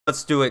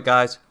Let's do it,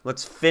 guys.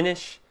 Let's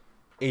finish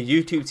a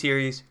YouTube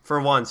series for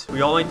once.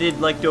 We only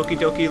did like Doki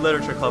Doki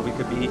Literature Club we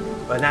could be,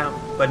 but now,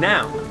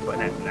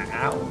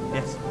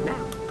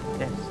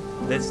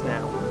 this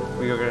now,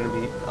 we are going to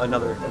be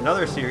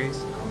another series,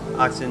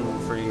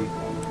 Oxenfree.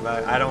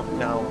 But I don't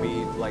now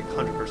be like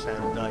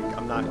 100%. Like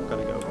I'm not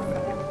gonna go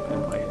back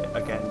and play it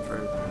again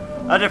for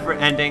a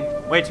different ending.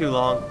 Way too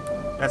long.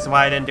 That's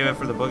why I didn't do it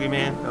for the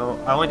Boogeyman.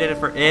 No, I only did it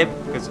for Ib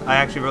because I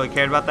actually really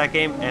cared about that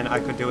game, and I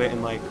could do it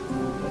in like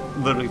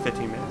literally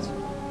 15 minutes.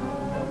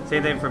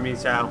 Same thing for me,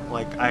 Sal.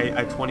 Like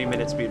I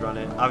 20-minute speedrun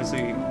it.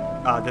 Obviously,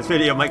 this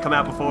video might come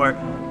out before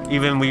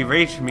even we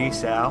reach me,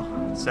 Sal.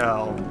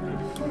 So,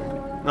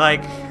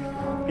 like,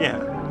 yeah.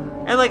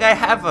 And like I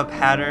have a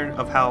pattern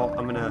of how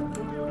I'm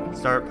gonna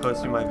start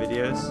posting my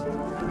videos.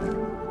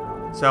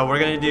 So we're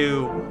gonna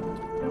do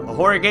a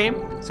horror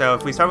game. So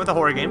if we start with a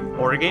horror game,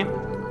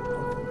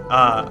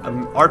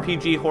 an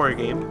RPG horror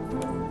game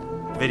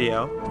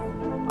video,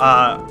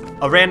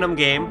 a random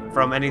game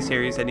from any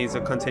series that needs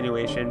a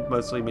continuation,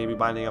 mostly maybe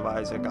Binding of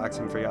Isaac,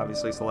 Oxenfree,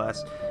 obviously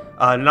Celeste,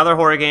 another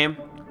horror game,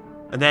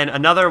 and then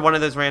another one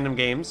of those random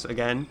games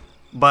again,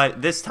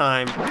 but this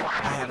time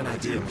I have an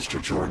idea,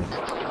 Mr. Jordan.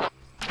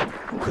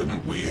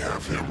 Couldn't we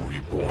have him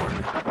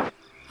reborn?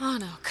 Oh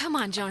no, come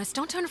on, Jonas,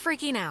 don't turn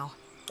freaky now.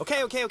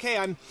 Okay,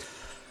 I'm...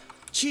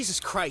 Jesus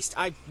Christ,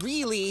 I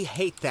really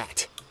hate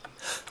that.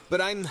 But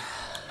I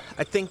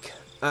think,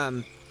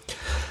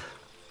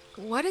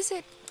 What is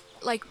it,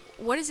 like,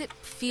 what does it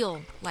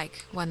feel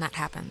like when that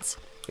happens?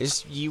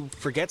 is you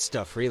forget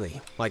stuff,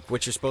 really. Like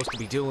what you're supposed to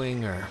be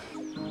doing, or...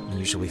 I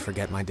usually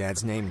forget my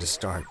dad's name to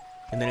start.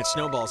 And then it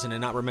snowballs into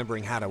not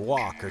remembering how to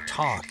walk or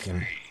talk,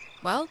 and...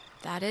 Well,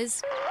 that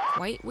is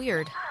quite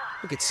weird.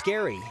 Look, it's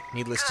scary,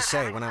 needless to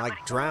say, when I,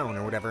 like, drown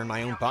or whatever in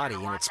my own body,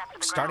 and it's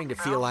starting to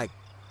feel like...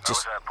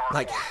 Just,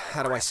 like,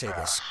 how do I say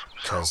this?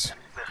 Because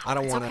I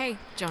don't want to... It's okay,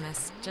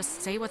 Jonas.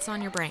 Just say what's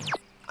on your brain.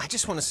 I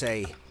just want to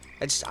say...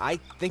 I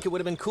think it would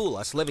have been cool,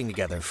 us living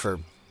together for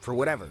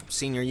whatever,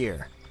 senior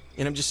year.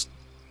 And I'm just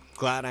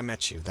glad I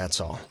met you, that's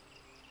all.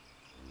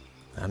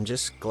 I'm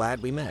just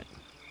glad we met.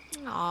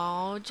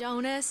 Oh,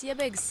 Jonas, you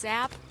big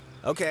sap.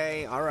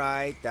 Okay,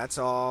 alright, that's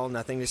all,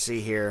 nothing to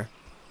see here.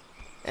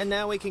 And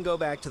now we can go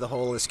back to the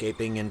whole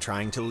escaping and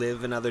trying to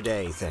live another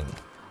day thing.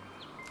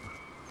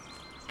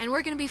 And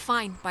we're gonna be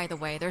fine, by the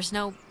way. There's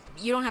no...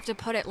 You don't have to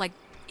put it like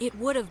it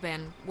would have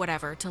been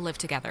whatever to live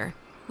together.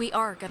 We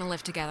are gonna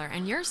live together,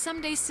 and you're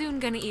someday soon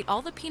gonna eat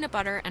all the peanut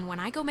butter, and when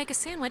I go make a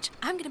sandwich,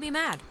 I'm gonna be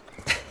mad.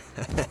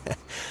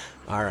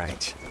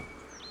 Alright.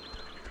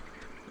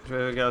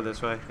 should we go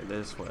this way?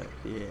 This way,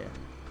 yeah.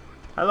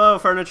 Hello,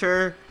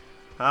 furniture.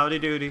 Howdy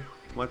doody.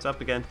 What's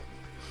up again?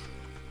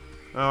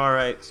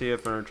 Alright, see ya,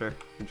 furniture.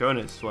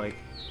 Jonas, like,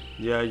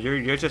 yeah,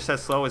 you're just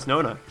as slow as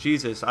Nona.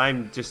 Jesus,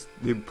 I'm just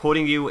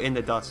putting you in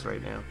the dust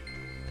right now.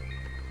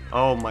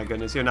 Oh my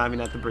goodness, you're not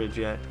even at the bridge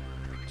yet.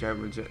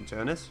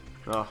 Jonas?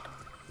 Oh.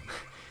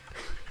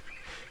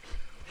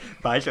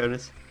 Bye,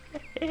 Jonas.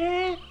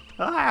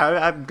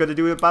 I'm gonna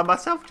do it by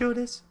myself,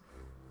 Jonas.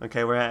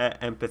 Okay, we're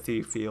at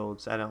empathy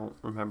fields. I don't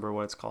remember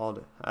what it's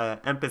called.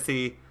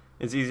 Empathy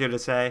is easier to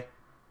say.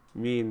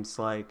 Means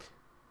like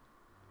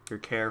your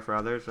care for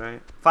others,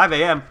 right? 5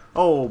 a.m.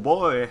 Oh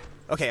boy.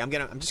 Okay, I'm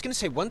just gonna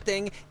say one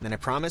thing, and then I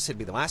promise it'll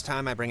be the last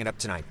time I bring it up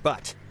tonight.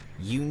 But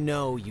you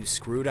know you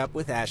screwed up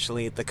with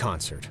Ashley at the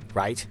concert,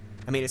 right?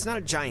 I mean, it's not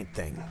a giant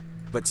thing,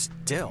 but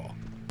still.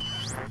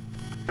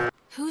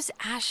 Who's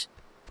Ash?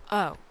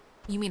 Oh,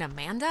 you mean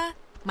Amanda?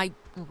 My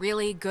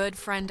really good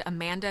friend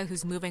Amanda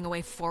who's moving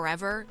away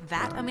forever?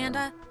 That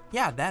Amanda?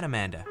 Yeah, that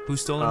Amanda, who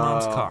stole her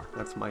mom's car.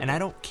 That's my... And I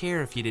don't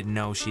care if you didn't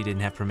know she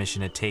didn't have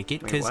permission to take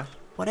it, because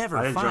whatever,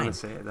 Why did fine. Jonas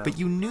say it, though? But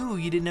you knew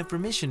you didn't have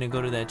permission to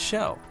go to that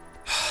show.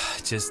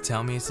 Just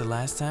tell me it's the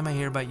last time I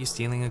hear about you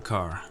stealing a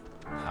car.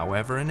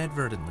 However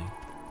inadvertently,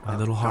 my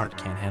little heart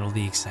can't handle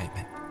the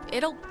excitement.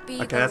 It'll be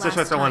Okay, the that's just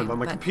last what I wanted, time,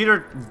 but my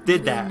computer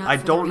did that. not I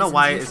for the don't know reasons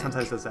why you it think.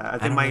 sometimes does that. I I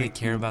think don't my really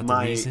care about the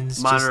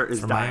reasons, monitor just is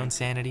for dying. my own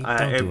sanity. Don't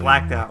do It it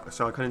blacked anymore. out,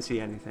 so I couldn't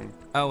see anything.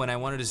 Oh, and I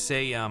wanted to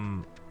say,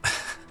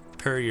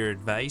 per your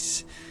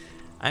advice,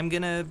 I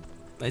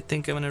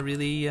think I'm gonna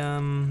really,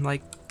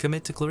 like,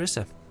 commit to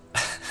Clarissa.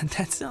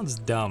 That sounds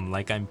dumb,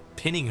 like I'm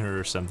pinning her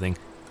or something.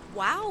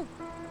 Wow.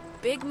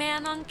 Big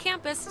man on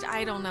campus.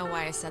 I don't know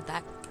why I said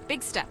that.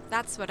 Big step.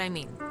 That's what I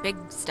mean. Big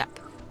step.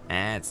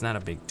 It's not a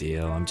big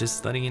deal. I'm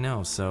just letting you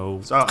know, so...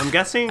 So I'm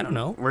guessing I don't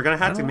know. we're gonna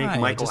have to I don't make know why.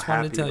 I Michael just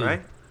wanted to happy, tell you.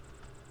 right?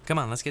 Come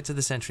on, let's get to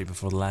the Sentry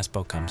before the last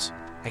boat comes.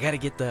 I gotta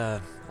get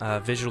the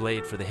visual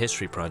aid for the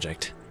history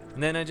project.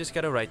 And then I just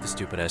gotta write the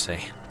stupid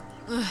essay.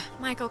 Ugh,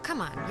 Michael,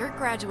 come on. You're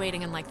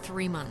graduating in like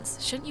 3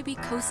 months. Shouldn't you be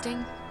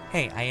coasting?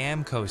 Hey, I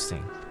am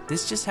coasting.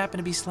 This just happened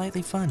to be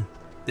slightly fun.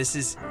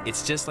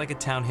 It's just like a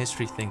town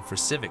history thing for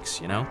civics,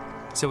 you know?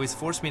 So it's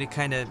forced me to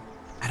kinda,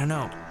 I don't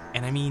know.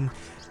 And I mean,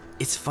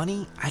 it's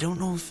funny, I don't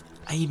know if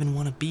I even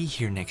want to be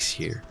here next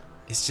year.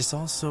 It's just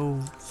all so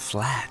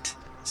flat.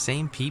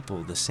 Same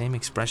people, the same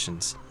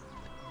expressions.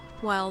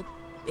 Well,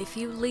 if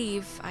you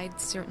leave, I'd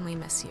certainly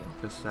miss you.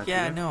 Just that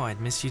Yeah, here. no, I'd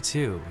miss you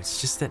too.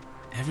 It's just that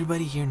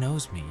everybody here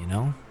knows me, you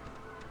know?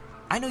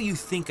 I know you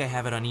think I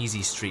have it on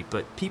easy street,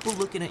 but people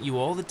looking at you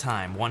all the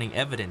time, wanting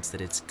evidence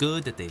that it's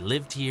good, that they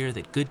lived here,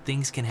 that good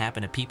things can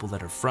happen to people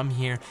that are from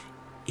here,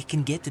 it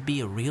can get to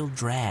be a real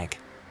drag.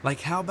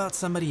 Like, how about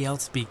somebody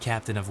else be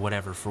captain of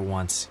whatever for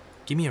once?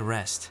 Give me a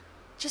rest.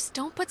 Just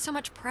don't put so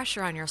much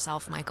pressure on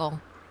yourself,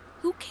 Michael.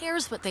 Who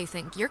cares what they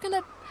think? You're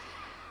gonna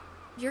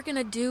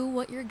do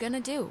what you're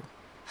gonna do.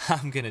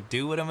 I'm gonna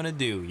do what I'm gonna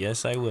do.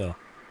 Yes, I will.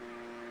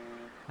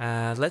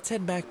 Let's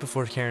head back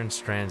before Karen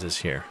Strands is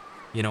here.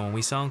 You know, when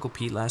we saw Uncle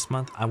Pete last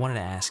month, I wanted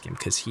to ask him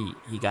because he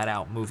got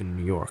out moving to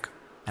New York.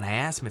 And I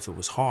asked him if it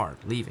was hard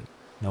leaving.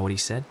 Know what he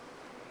said?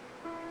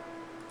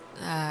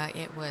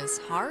 It was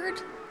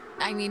hard?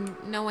 I mean,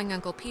 knowing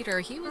Uncle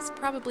Peter, he was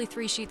probably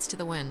 3 sheets to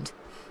the wind.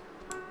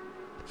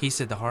 He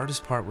said the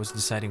hardest part was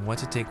deciding what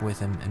to take with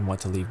him and what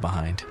to leave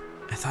behind.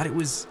 I thought it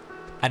was,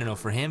 I don't know,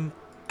 for him,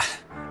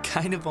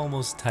 kind of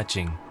almost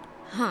touching.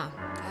 Huh,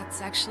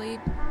 that's actually,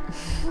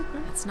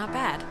 that's not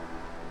bad.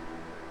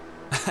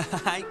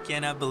 I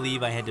cannot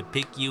believe I had to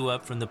pick you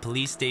up from the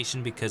police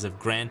station because of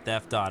Grand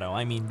Theft Auto.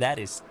 I mean, that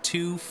is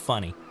too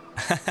funny.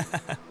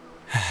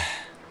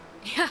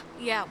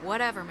 Yeah,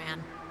 whatever,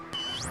 man.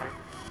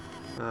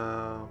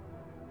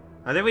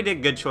 I think we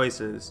did good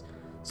choices.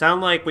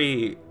 Sound like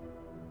we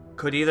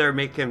could either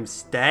make him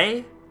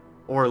stay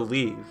or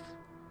leave.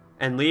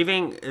 And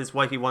leaving is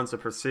what he wants to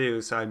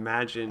pursue, so I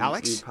imagine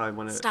Alex? you probably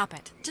want to Stop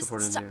it. Just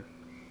support him stop.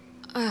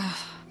 there.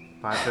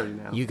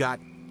 5:30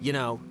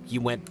 now.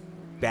 You went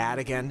bad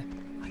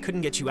again. I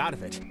couldn't get you out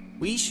of it.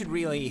 We should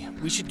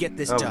get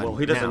this done. Well,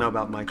 he doesn't now. know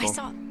about Michael.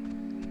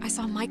 I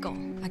saw Michael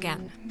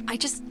again.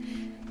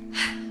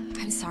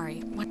 I'm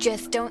sorry. What?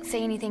 Just don't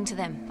say anything to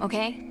them,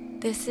 okay?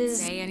 This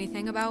is... Say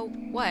anything about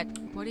what?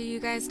 What are you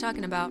guys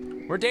talking about?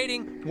 We're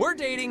dating. We're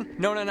dating.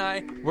 Nona and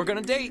I, we're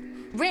gonna date.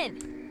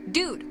 Rin,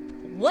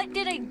 dude, what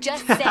did I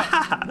just say?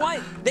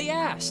 What? They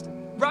asked.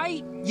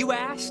 Right? You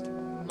asked?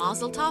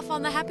 Mazel tov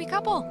on the happy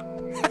couple.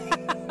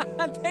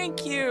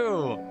 Thank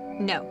you.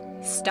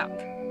 No, stop.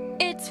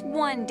 It's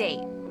one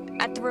date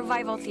at the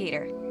Revival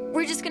Theater.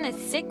 We're just gonna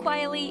sit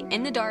quietly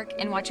in the dark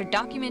and watch a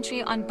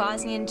documentary on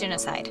Bosnian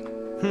genocide.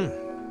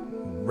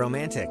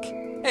 Romantic.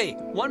 Hey,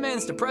 one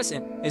man's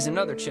depressant is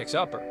another chick's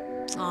upper.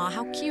 Aw,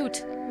 how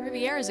cute.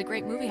 Riviera is a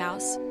great movie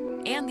house.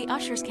 And the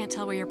ushers can't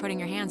tell where you're putting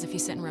your hands if you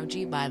sit in row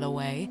G, by the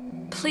way.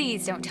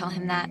 Please don't tell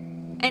him that.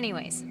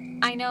 Anyways,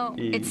 I know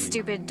it's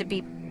stupid to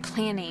be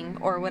planning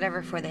or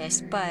whatever for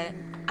this, but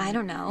I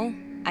don't know.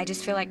 I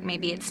just feel like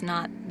maybe it's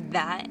not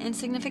that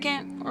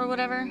insignificant or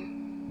whatever.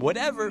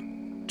 Whatever.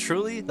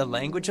 Truly the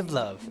language of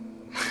love.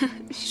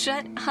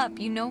 Shut up,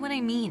 you know what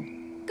I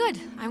mean. Good.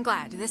 I'm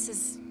glad. This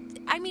is...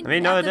 I mean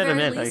no, I at the did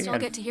very admit least, you'll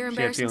get to hear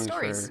embarrassing feelings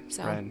stories.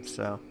 for Ren,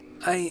 so.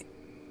 I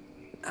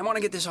want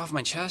to get this off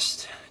my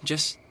chest.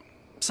 Just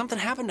something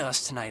happened to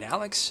us tonight,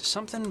 Alex.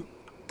 Something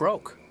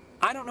broke.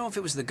 I don't know if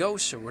it was the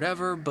ghosts or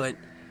whatever, but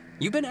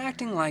you've been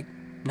acting like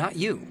not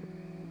you.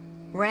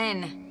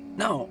 Ren.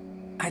 No,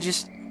 I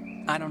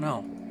don't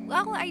know.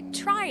 Well, I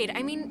tried.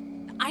 I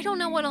mean, I don't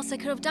know what else I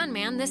could have done,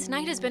 man. This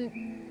night has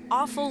been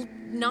awful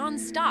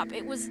non-stop.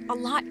 It was a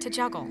lot to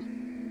juggle.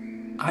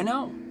 I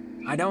know.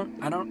 I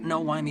don't know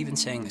why I'm even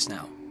saying this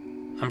now.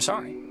 I'm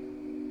sorry.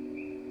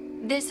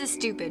 This is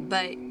stupid,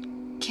 but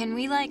can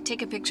we,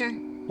 take a picture?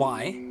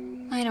 Why?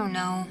 I don't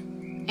know.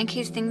 In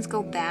case things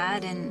go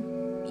bad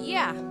and...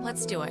 Yeah,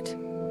 let's do it.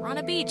 We're on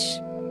a beach.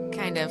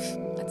 Kind of.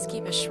 Let's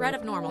keep a shred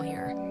of normal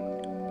here.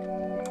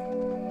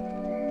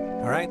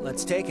 All right,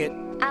 let's take it.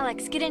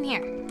 Alex, get in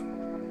here.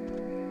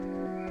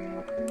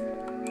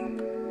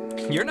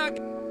 You're not...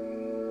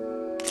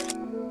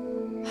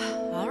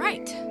 All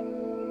right.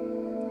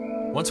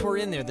 Once we're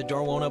in there, the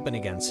door won't open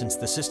again since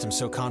the system's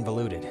so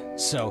convoluted.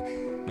 So,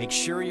 make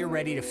sure you're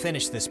ready to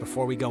finish this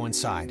before we go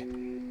inside.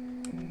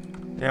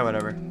 Yeah,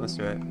 whatever. Let's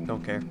do it.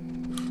 Don't care.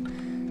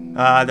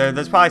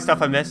 There's probably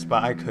stuff I missed,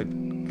 but I could...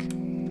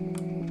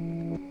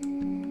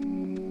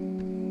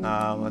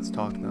 let's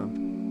talk, though.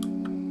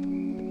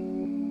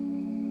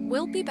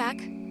 We'll be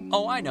back.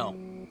 Oh, I know.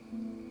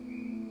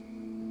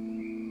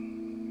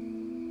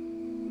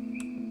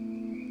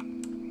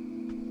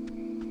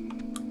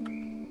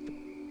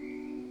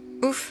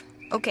 Oof.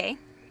 Okay.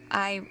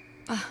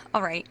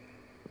 All right.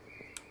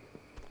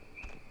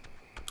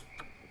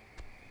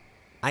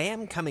 I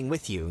am coming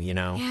with you, you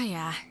know.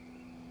 Yeah.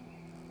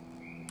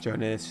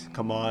 Jonas,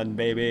 come on,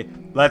 baby.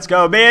 Let's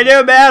go, me and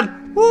you,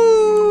 man!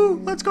 Woo!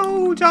 Let's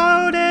go,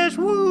 Jonas!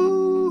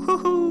 Woo!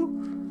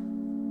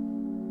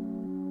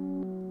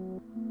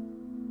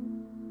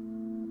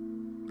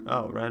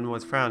 Oh, Ren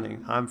was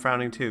frowning. I'm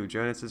frowning too.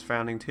 Jonas is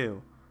frowning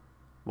too.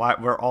 Why?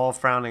 We're all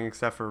frowning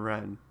except for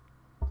Ren.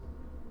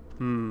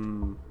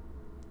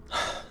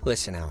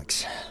 Listen,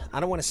 Alex, I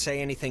don't want to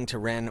say anything to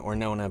Ren or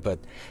Nona, but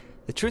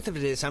the truth of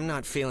it is I'm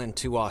not feeling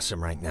too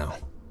awesome right now.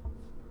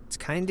 It's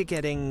kind of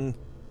getting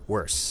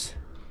worse.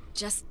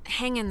 Just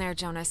hang in there,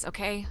 Jonas,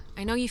 okay?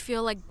 I know you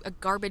feel like a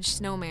garbage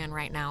snowman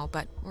right now,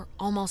 but we're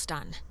almost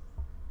done.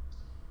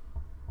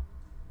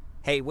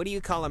 Hey, what do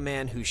you call a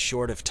man who's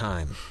short of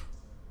time?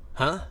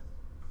 Huh?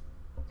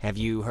 Have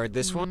you heard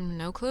this one?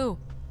 No clue.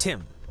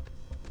 Tim.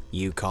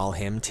 You call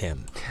him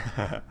Tim.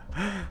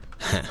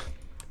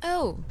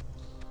 Oh.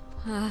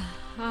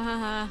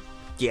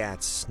 Yeah,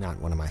 it's not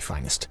one of my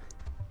finest.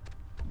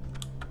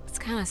 It's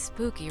kind of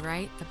spooky,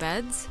 right? The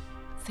beds?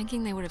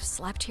 Thinking they would have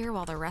slept here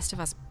while the rest of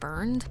us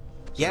burned?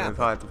 Yeah, if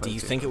I had to but do you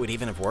fight think it would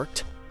even have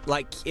worked?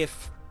 Like,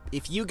 if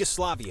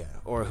Yugoslavia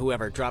or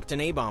whoever dropped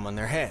an A-bomb on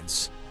their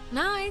heads.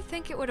 No, I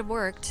think it would have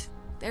worked.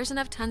 There's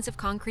enough tons of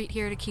concrete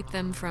here to keep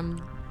them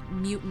from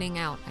mutinying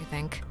out, I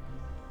think.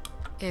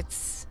 It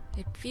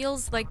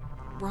feels like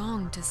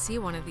wrong to see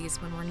one of these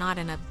when we're not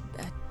in a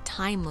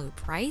time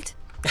loop, right?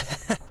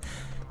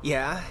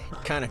 Yeah,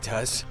 it kinda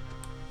does.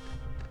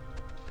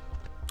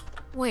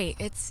 Wait,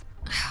 it's...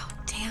 Oh,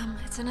 damn,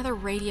 it's another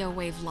radio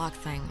wave lock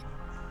thing.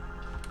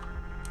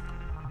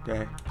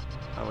 Okay.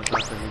 I was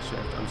not thinking shit.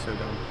 I'm so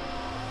dumb.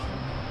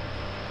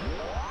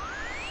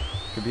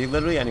 Could be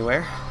literally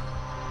anywhere.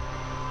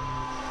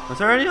 Was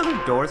there any other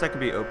doors that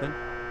could be open?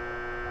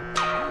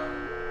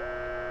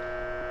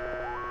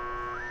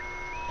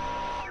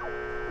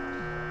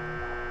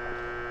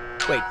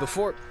 Wait,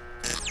 before...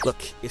 Look,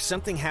 if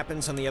something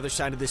happens on the other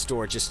side of this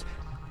door, just...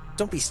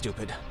 Don't be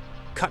stupid.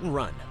 Cut and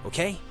run,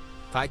 okay?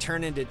 If I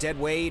turn into dead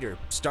weight or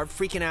start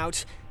freaking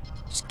out,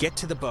 just get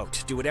to the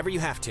boat. Do whatever you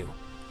have to.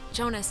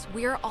 Jonas,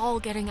 we're all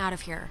getting out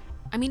of here.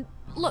 I mean,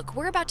 look,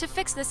 we're about to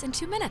fix this in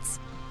 2 minutes.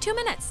 2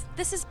 minutes.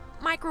 This is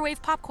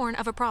microwave popcorn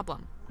of a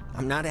problem.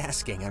 I'm not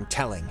asking, I'm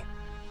telling.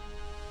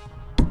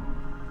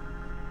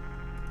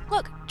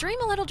 Look, dream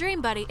a little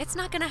dream, buddy. It's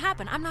not gonna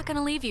happen. I'm not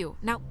gonna leave you.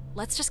 Now,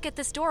 let's just get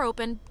this door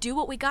open, do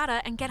what we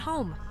gotta, and get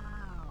home.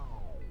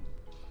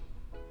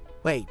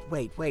 Wait.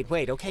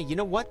 Okay, you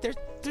know what?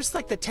 There's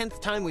like the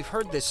 10th time we've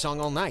heard this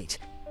song all night.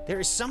 There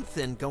is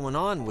something going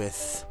on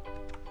with...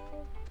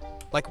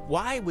 Like,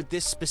 why would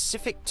this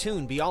specific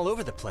tune be all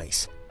over the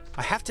place?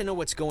 I have to know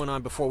what's going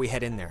on before we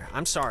head in there.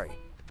 I'm sorry.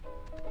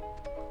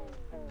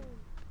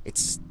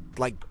 It's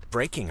like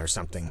breaking or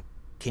something.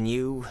 Can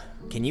you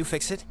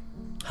fix it?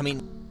 I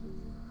mean...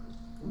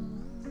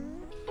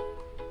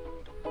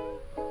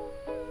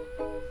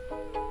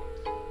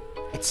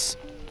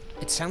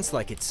 It sounds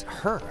like it's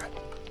her.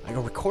 Like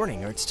a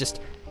recording, or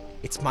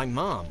it's my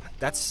mom.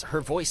 That's her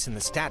voice in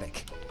the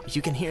static.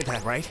 You can hear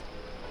that, right?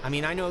 I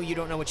mean, I know you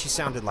don't know what she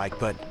sounded like,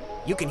 but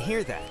you can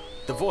hear that.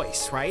 The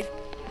voice, right?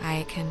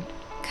 I can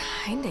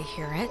kinda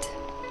hear it.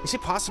 Is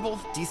it possible?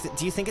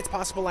 Do you think it's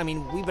possible? I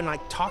mean, we've been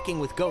like talking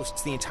with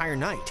ghosts the entire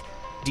night.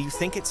 Do you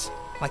think it's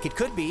like it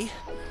could be,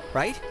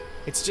 right?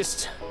 It's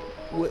just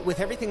with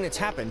everything that's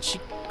happened, she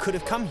could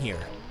have come here,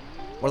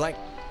 or like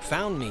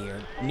found me,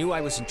 or knew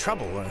I was in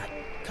trouble, or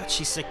God,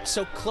 she's like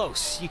so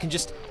close.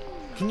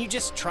 Can you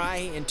just try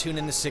and tune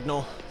in the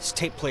signal? This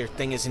tape player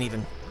thing isn't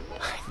even.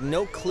 I have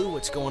no clue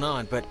what's going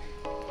on, but.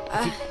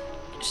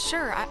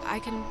 Sure, I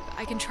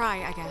can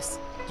try, I guess.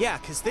 Yeah,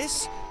 'cause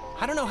this,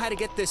 I don't know how to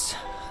get this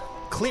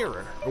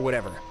clearer or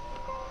whatever.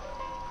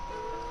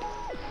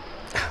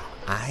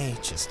 I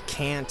just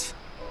can't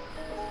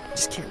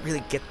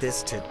really get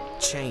this to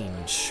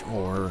change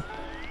or...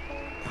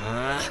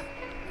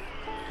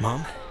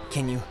 Mom,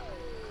 can you...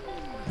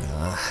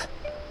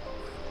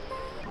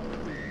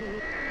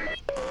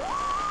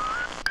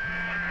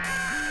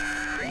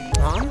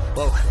 Mom?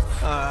 Whoa,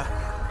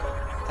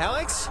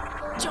 Alex?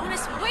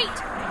 Jonas, wait!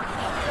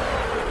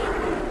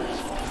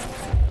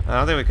 I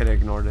don't think we could have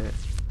ignored it.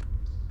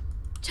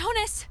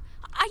 Jonas,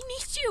 I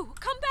need you!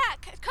 Come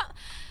back! Come...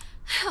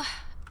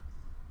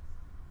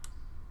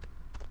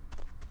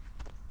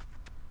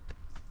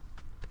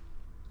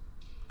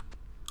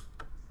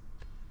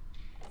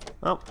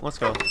 Oh, let's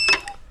go.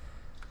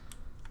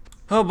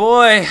 Oh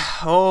boy.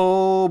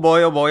 Oh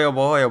boy, oh boy, oh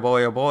boy, oh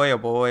boy, oh boy, oh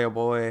boy, oh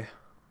boy.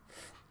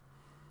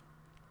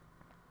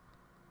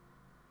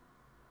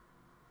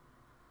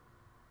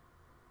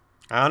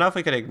 I don't know if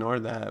we could ignore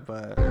that,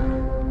 but...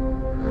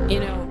 You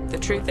know, the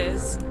truth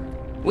is,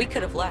 we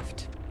could have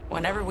left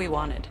whenever we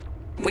wanted.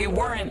 We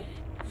weren't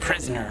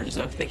prisoners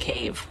of the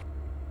cave.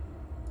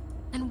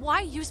 And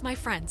why use my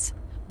friends?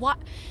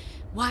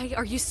 Why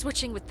are you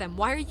switching with them?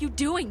 Why are you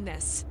doing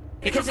this?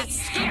 Because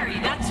it's scary,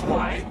 that's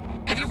why.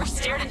 Have you ever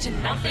stared into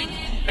nothing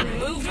and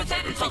moved with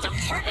it and felt a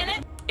heart in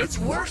it? It's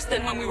worse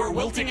than when we were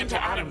wilting into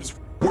atoms.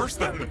 Worse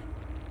than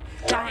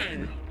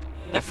dying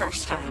the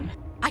first time.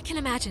 I can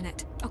imagine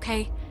it,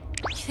 okay?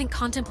 You think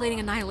contemplating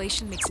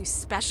annihilation makes you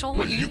special?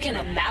 What you can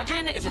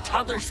imagine is a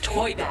toddler's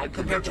toy bag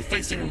compared to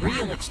facing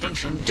real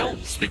extinction.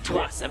 Don't speak to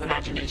us of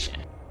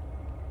imagination.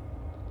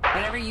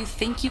 Whatever you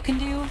think you can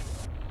do,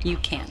 you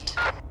can't.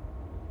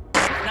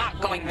 We're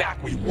not going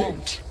back. We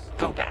won't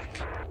go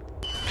back.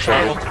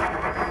 Child,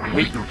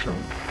 wait your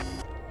turn.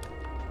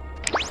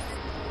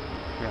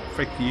 Yeah,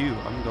 frick you.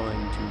 I'm going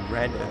to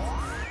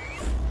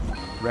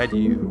red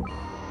you.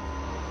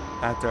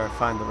 After I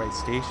find the right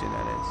station,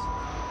 that is.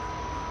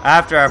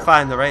 After I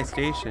find the right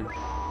station.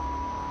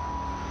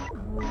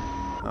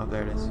 Oh,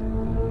 there it is.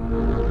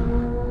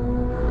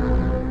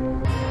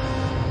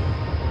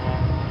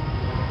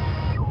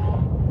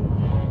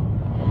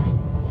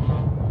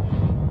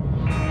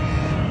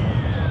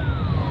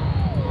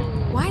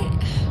 Why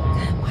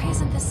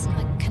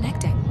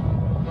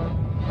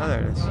Oh,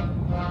 there it is.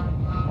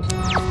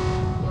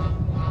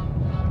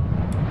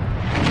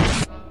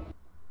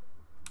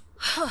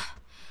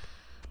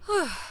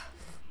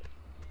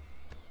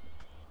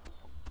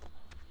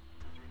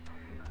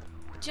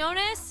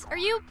 Jonas, are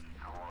you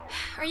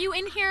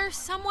in here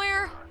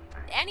somewhere?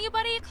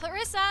 Anybody?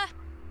 Clarissa?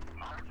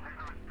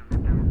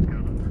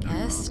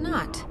 Guess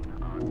not.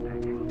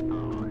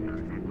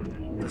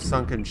 The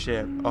sunken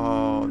ship.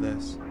 Oh,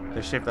 this.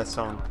 The ship that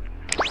sunk.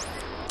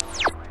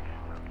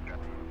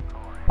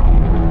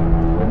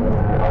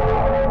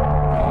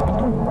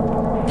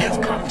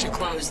 You've come to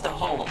close the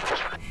hole,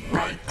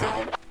 right,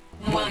 though?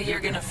 Well, you're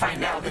gonna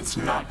find out it's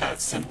not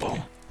that simple.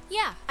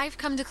 Yeah, I've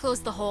come to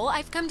close the hole.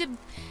 I've come to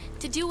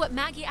do what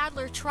Maggie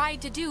Adler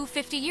tried to do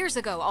 50 years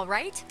ago, all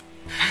right?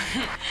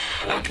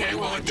 Okay,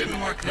 well, it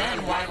didn't work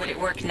then. Why would it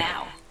work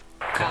now?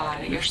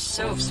 God, you're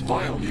so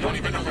spoiled. You don't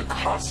even know the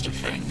cost of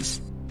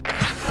things.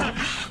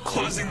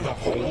 Closing the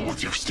hole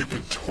with your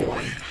stupid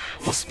toy.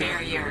 We'll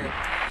spare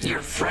your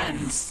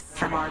friends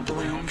from our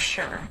bloom,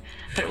 sure.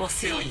 But we'll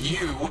seal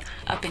you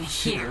up in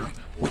here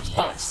with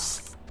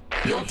us.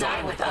 You'll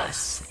die with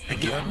us,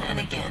 again and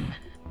again.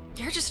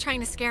 You're just trying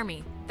to scare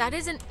me. That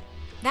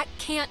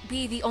can't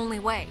be the only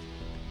way.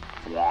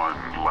 One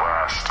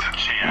last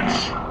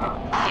chance.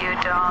 You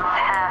don't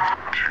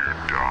have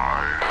To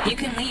die. You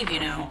can leave, you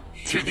know,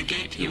 through the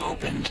gate you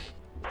opened.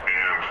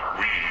 And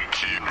we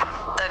keep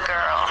the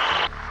girl.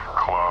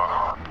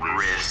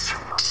 Clarissa.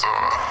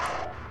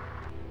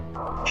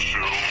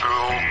 She'll be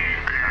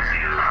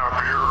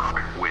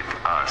happier with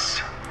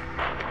us.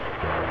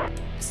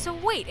 So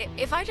wait,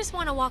 if I just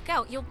want to walk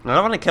out, you'll I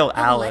don't want to kill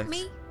you'll Alex. let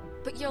me?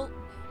 But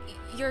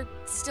you're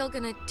still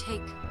gonna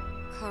take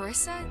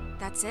Clarissa?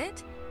 That's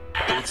it?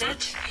 That's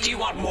it? Do you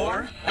want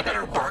more? A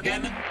better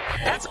bargain?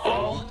 That's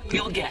all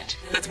you'll get.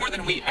 That's more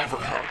than we ever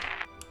hoped.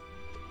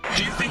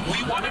 Do you think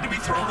we wanted to be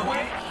thrown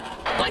away?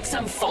 Like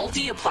some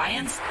faulty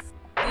appliance?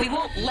 We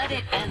won't let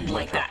it end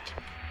like that.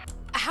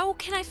 How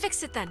can I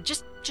fix it then?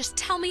 Just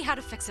tell me how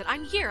to fix it.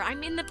 I'm here.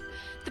 I'm in the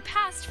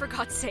past, for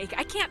God's sake.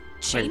 I can't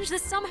change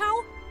this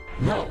somehow?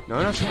 No,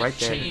 No, that's you can't right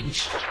there.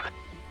 change.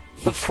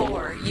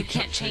 Before, you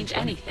can't change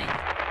anything.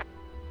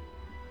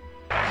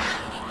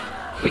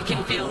 We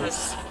can feel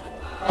this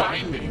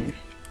binding.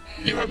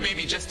 You have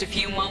maybe just a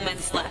few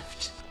moments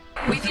left.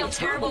 We feel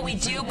terrible, we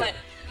do, but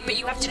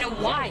you have to know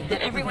why,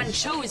 that everyone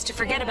chose to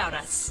forget about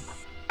us.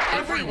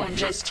 Everyone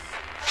just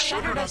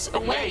shuttered us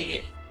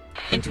away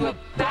into a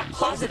back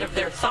closet of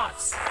their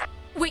thoughts.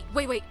 Wait.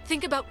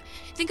 Think about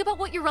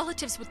what your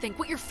relatives would think,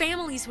 what your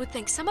families would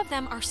think. Some of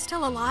them are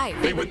still alive.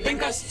 They would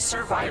think us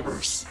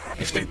survivors,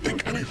 if they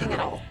think anything at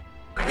all.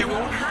 It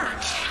won't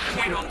hurt,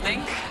 we don't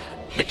think.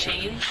 The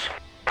change.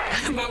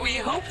 But we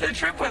hope the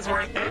trip was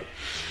worth it.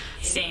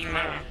 Seeing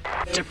the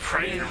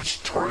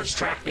depraved tourist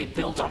trap they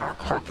built on our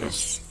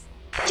carcass.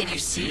 Did you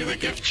see the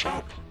gift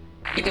shop?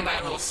 You can buy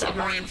a little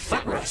submarine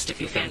footrest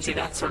if you fancy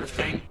that sort of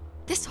thing.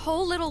 This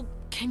whole little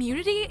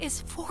community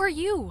is for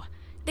you.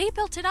 They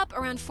built it up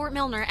around Fort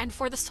Milner and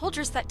for the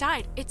soldiers that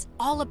died. It's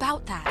all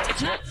about that.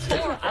 It's not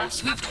for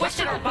us. We've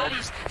twisted our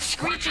bodies,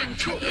 screeching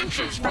 2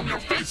 inches from your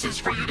faces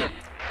for you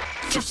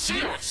to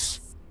see us.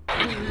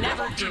 And you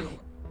never do.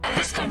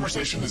 This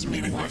conversation is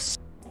meaningless.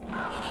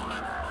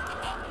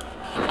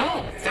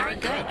 Oh, very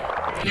good.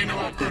 You know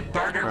a good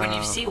barter when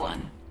you see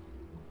one.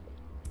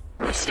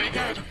 Stay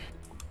good.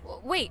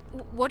 Wait,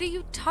 what are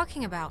you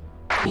talking about?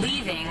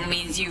 Leaving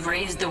means you've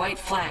raised the white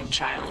flag,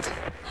 child.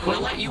 We'll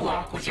let you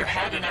walk with your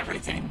head and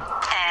everything.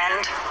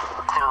 And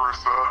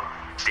Clarissa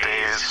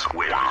stays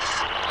with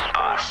us.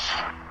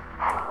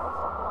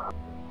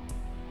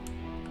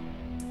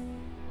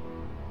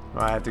 Oh,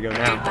 I have to go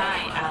now.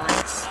 Goodbye,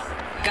 Alex.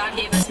 God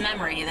gave us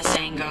memory, the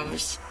saying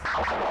goes.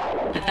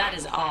 But that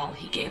is all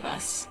he gave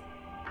us.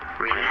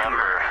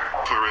 Remember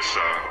Clarissa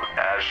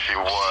as she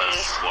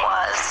was.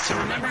 So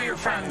remember your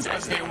friends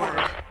as they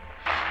were.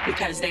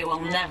 Because they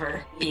will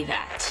never be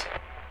that.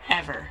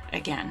 Ever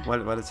again.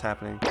 What is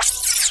happening?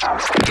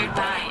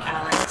 Goodbye,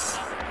 Alex.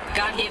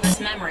 God gave us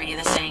memory,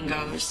 the saying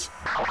goes.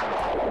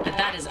 But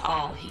that is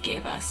all he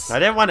gave us. I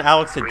didn't want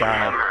Alex to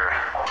die. Remember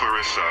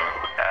Clarissa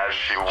as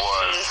she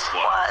was.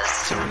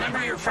 So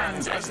remember your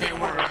friends as they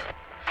were.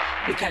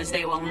 Because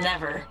they will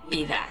never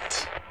be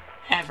that.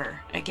 Ever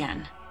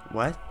again.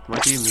 What?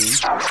 What do you mean?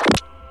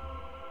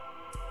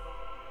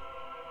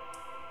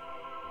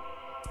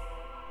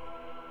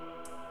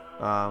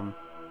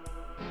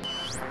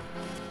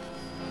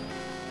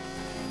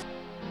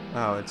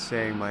 Oh, it's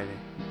saying my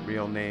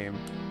real name.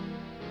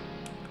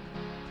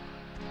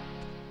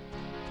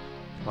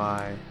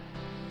 Why?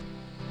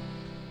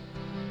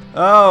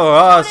 Oh,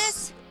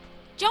 us.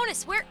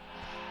 Jonas, where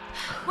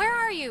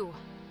are you?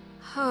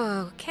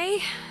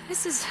 Okay,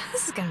 this is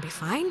gonna be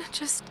fine.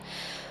 Just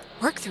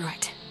work through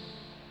it.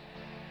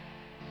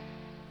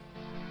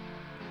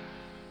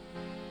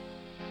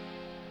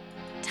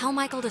 Tell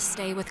Michael to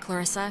stay with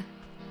Clarissa.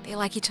 They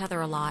like each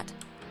other a lot.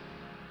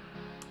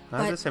 How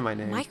does it say my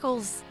name?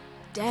 Michael's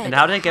dead. And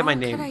how did I get my How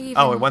could name? I even...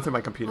 Oh, it went through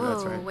my computer. Oh,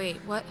 That's right. wait,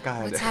 what?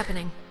 God. What's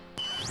happening?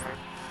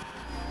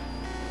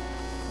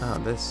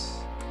 Oh, this.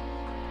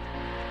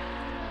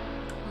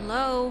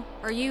 Hello?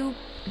 Are you...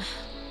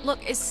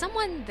 Look, is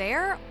someone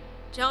there?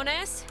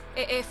 Jonas,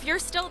 if you're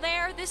still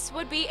there, this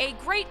would be a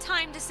great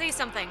time to say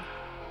something.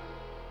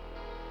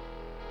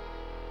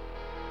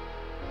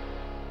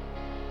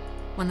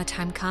 When the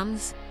time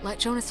comes, let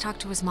Jonas talk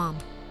to his mom.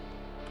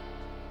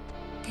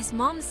 His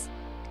mom's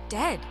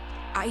dead.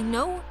 I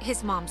know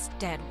his mom's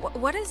dead.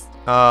 What is...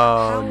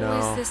 Oh, no.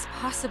 How is this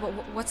possible?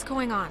 What's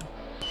going on?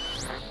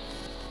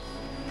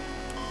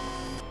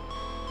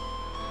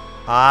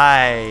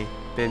 I've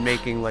been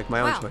making, like, my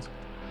own Wow. choice.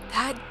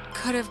 That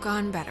could have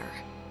gone better.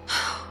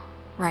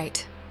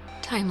 Right.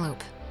 Time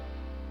loop.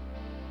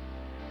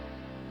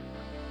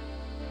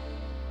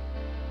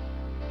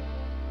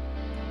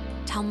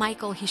 Tell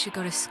Michael he should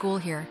go to school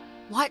here.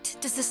 What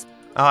does this...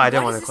 Oh, I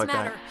didn't what want to does this click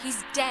matter? that.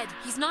 He's dead.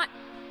 He's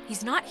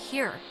not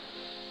here.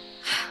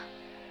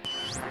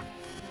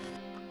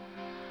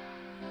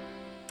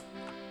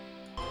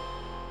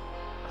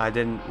 I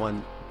didn't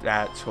want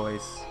that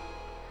choice.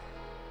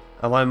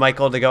 I wanted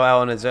Michael to go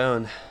out on his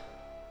own.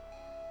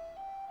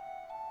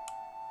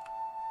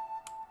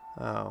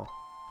 Oh.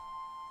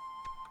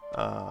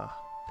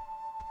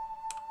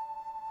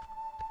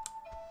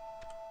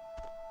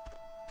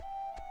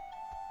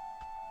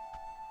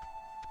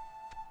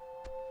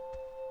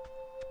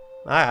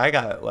 I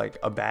got like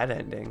a bad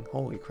ending.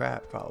 Holy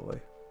crap, probably.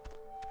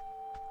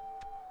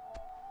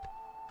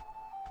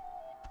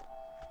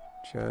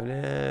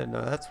 Jonah,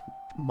 no, that's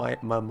my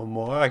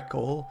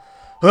Michael.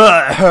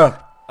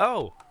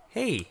 Oh,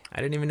 hey,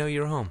 I didn't even know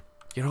you were home.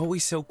 You're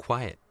always so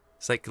quiet.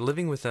 It's like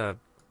living with a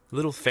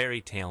little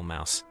fairy tale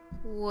mouse.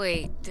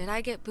 Wait, did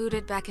I get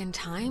booted back in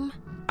time?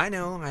 I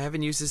know, I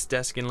haven't used this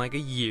desk in like a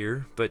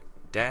year, but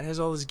Dad has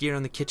all his gear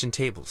on the kitchen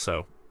table,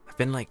 so I've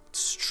been like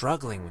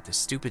struggling with this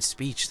stupid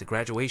speech, the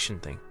graduation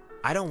thing.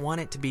 I don't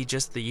want it to be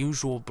just the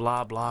usual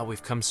blah blah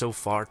we've come so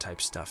far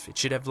type stuff. It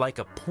should have like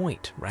a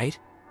point, right?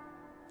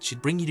 It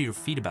should bring you to your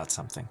feet about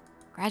something.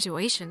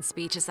 Graduation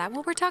speech, is that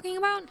what we're talking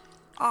about?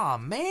 Aw,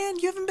 man,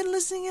 you haven't been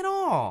listening at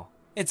all.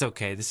 It's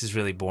okay, this is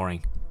really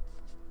boring.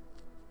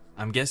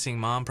 I'm guessing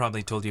Mom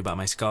probably told you about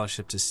my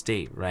scholarship to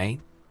state, right?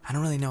 I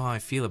don't really know how I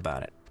feel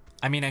about it.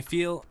 I mean, I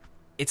feel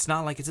it's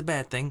not like it's a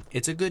bad thing.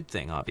 It's a good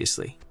thing,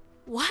 obviously.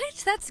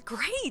 What? That's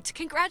great.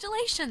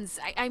 Congratulations.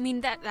 I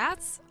mean,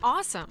 that's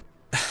awesome.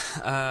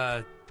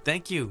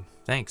 Thank you.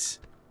 Thanks.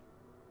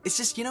 It's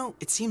just, you know,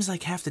 it seems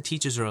like half the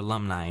teachers are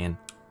alumni, and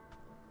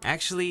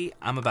actually,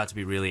 I'm about to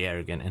be really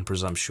arrogant and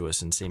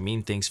presumptuous and say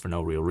mean things for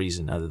no real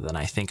reason other than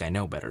I think I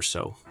know better,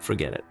 so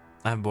forget it.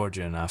 I've bored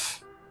you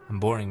enough. I'm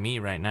boring me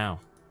right now.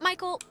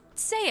 Michael,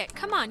 say it.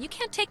 Come on. You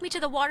can't take me to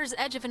the water's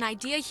edge of an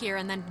idea here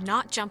and then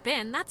not jump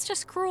in. That's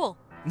just cruel.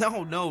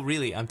 No,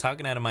 really. I'm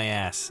talking out of my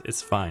ass. It's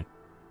fine.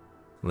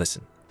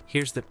 Listen,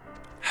 here's the...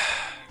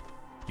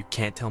 You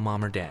can't tell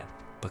Mom or Dad,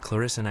 but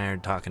Clarissa and I are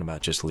talking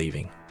about just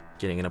leaving.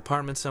 Getting an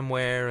apartment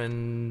somewhere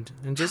and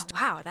just...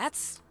 Wow,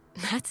 that's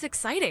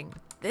exciting.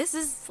 This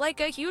is like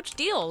a huge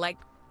deal, like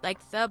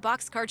the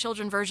Boxcar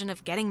Children version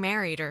of getting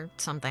married or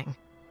something.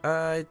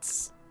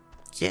 It's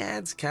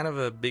kind of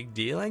a big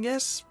deal, I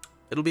guess.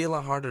 It'll be a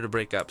lot harder to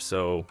break up,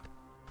 so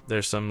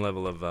there's some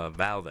level of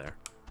vow there.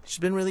 She's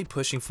been really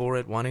pushing for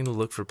it, wanting to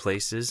look for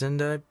places,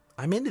 and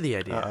I'm into the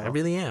idea. I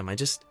really am.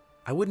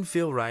 I wouldn't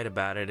feel right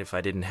about it if I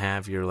didn't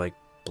have your, like,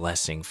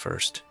 blessing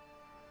first.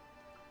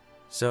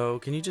 So,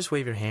 can you just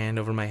wave your hand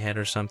over my head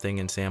or something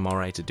and say I'm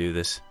alright to do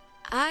this?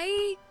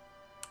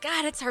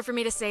 God, it's hard for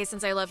me to say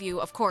since I love you,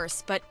 of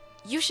course, but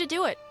you should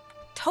do it.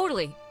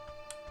 Totally.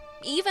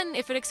 Even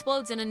if it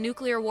explodes in a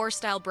nuclear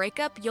war-style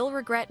breakup, you'll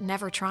regret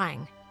never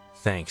trying.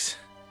 Thanks.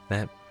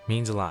 That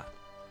means a lot.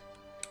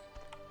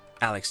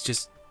 Alex,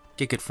 just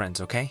get good friends,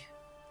 okay?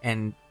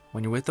 And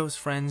when you're with those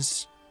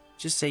friends,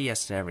 just say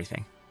yes to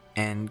everything.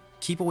 And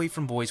keep away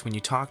from boys when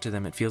you talk to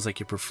them, it feels like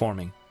you're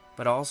performing.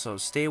 But also,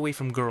 stay away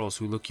from girls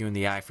who look you in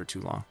the eye for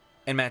too long.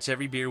 And match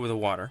every beer with a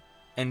water.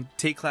 And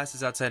take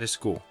classes outside of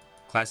school.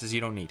 Classes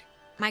you don't need.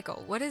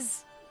 Michael,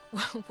 what's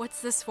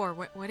this for?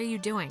 What are you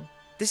doing?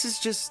 This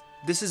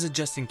is a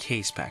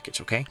just-in-case package,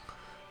 okay?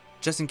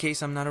 Just in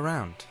case I'm not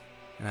around.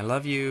 And I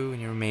love you,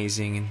 and you're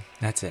amazing, and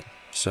that's it.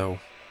 So...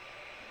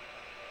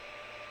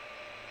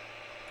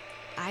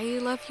 I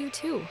love you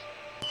too.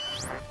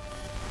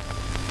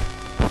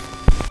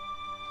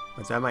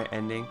 Was that my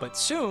ending? But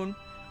soon,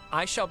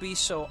 I shall be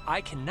so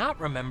I cannot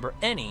remember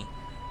any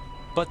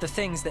but the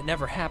things that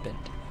never happened.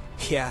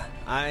 Yeah,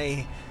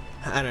 I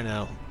don't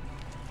know.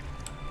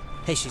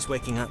 Hey, she's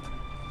waking up.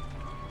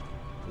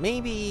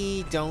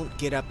 Maybe don't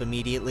get up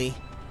immediately.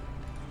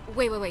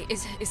 Wait.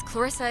 Is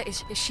Clarissa,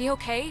 is she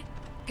okay?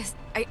 Because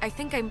I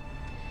think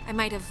I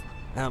might have...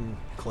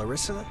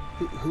 Clarissa?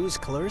 Who's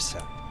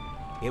Clarissa?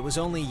 It was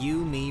only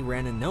you, me,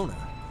 Ren, and Nona.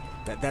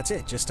 That's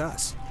it, just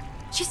us.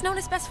 She's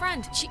Nona's best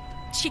friend.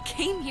 She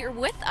came here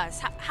with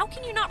us. How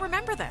can you not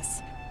remember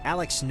this?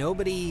 Alex,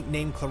 nobody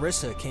named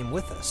Clarissa came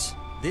with us.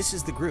 This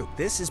is the group.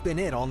 This has been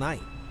it all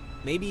night.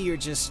 Maybe you're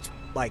just,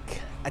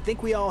 like... I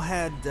think we all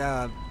had,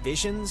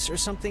 visions or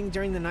something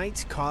during the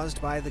night caused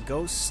by the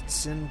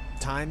ghosts and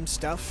time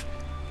stuff.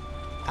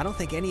 I don't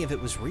think any of it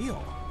was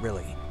real,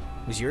 really.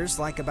 Was yours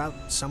like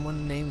about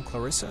someone named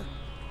Clarissa?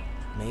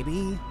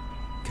 Maybe?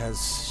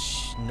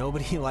 Because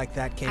nobody like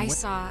that came I with...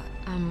 saw,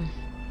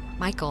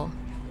 Michael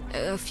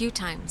a few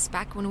times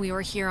back when we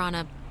were here on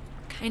a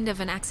kind of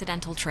an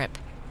accidental trip.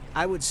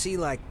 I would see,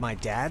 like, my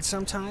dad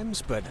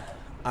sometimes, but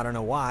I don't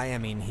know why. I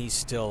mean, he's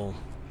still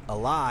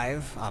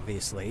alive,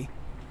 obviously.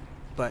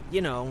 But,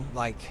 you know,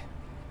 like,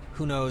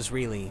 who knows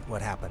really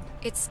what happened?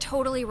 It's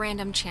totally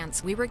random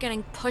chance. We were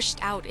getting pushed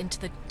out into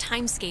the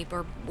timescape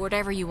or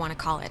whatever you want to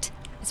call it.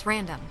 It's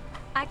random.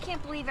 I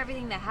can't believe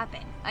everything that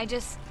happened. I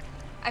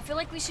feel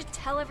like we should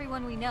tell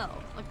everyone we know.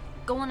 Like,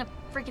 go on a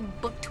freaking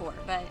book tour,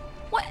 but...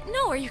 What?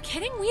 No, are you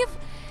kidding?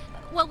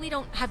 We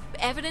don't have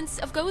evidence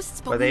of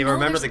ghosts, but they we know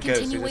remember there's the a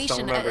ghosts, they just don't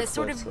continuation, remember a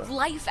sort of Clarissa.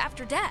 life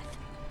after death.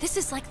 This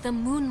is like the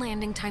moon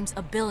landing times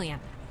a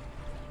billion.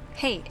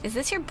 Hey, is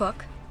this your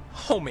book?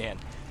 Oh man,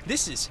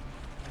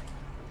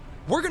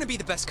 we're gonna be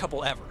the best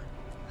couple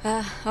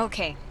ever.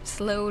 Okay,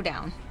 slow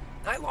down.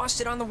 I lost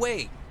it on the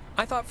way.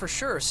 I thought for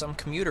sure some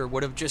commuter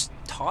would have just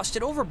tossed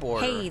it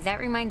overboard. Hey,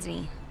 that reminds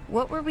me.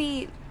 What were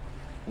we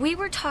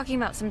were talking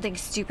about something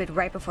stupid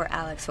right before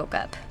Alex woke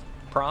up.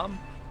 Prom?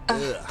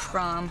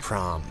 Prom.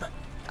 Prom.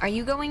 Are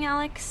you going,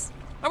 Alex?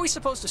 Are we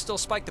supposed to still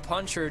spike the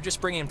punch or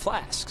just bring in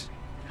flasks?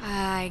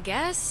 I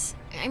guess.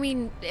 I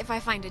mean, if I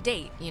find a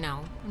date, you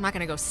know. I'm not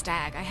gonna go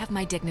stag. I have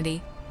my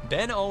dignity.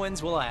 Ben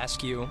Owens will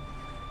ask you.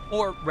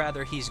 Or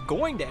rather, he's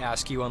going to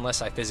ask you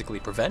unless I physically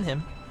prevent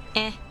him.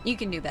 You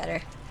can do better.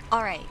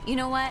 Alright, you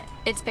know what?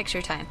 It's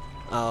picture time.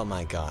 Oh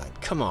my god,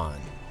 come on.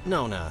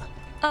 Nona.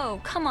 Oh,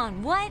 come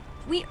on, what?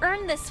 We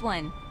earned this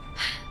one.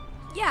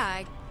 Yeah,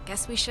 I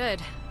guess we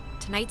should.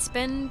 Tonight's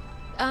been,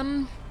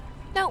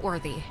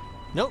 noteworthy.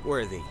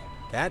 Noteworthy.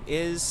 That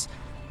is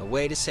a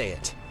way to say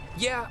it.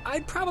 Yeah,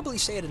 I'd probably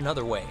say it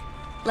another way.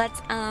 Let's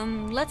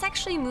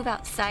actually move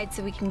outside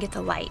so we can get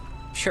the light.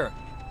 Sure.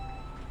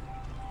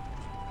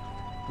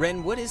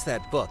 Ren, what is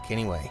that book,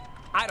 anyway?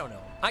 I don't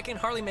know. I can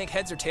hardly make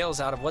heads or tails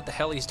out of what the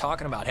hell he's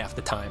talking about half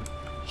the time.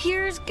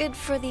 Here's good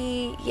for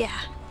the... yeah,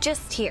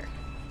 just here.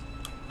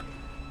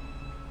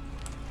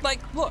 Like,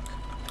 look.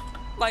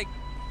 Like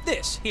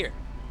this, here.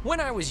 When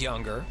I was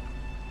younger,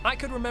 I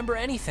could remember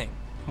anything,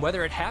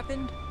 whether it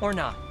happened or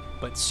not.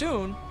 But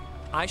soon,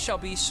 I shall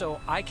be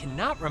so I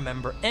cannot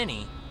remember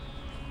any,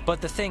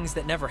 but the things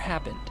that never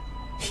happened.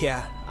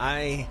 Yeah,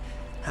 I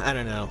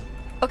don't know.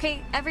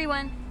 Okay,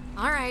 everyone.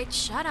 Alright,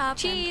 shut up.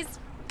 Cheese!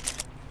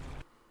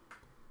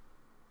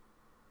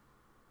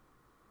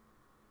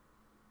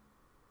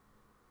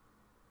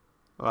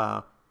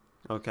 Wow.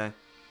 Okay.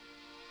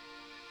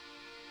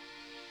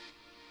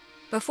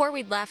 Before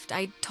we'd left,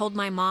 I told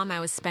my mom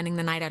I was spending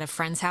the night at a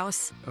friend's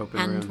house. Open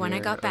and room when I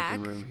here, got open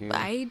back, room here.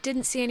 I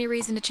didn't see any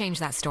reason to change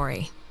that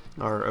story.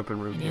 Or open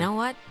room And here. you know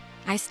what?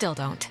 I still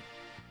don't.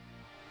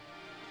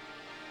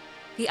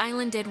 The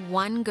island did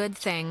one good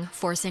thing,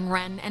 forcing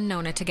Ren and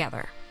Nona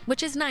together.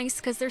 Which is nice,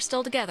 because they're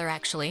still together,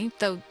 actually,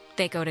 though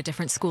they go to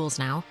different schools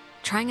now.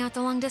 Trying out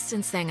the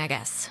long-distance thing, I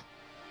guess.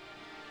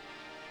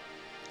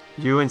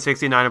 You and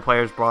 69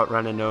 players brought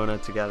Ren and Nona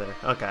together.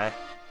 Okay.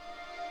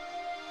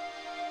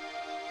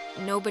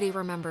 Nobody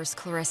remembers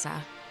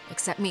Clarissa,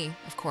 except me,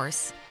 of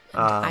course.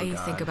 And Oh, I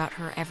God. think about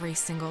her every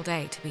single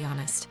day, to be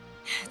honest.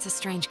 It's a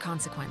strange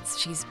consequence.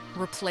 She's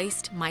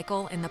replaced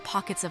Michael in the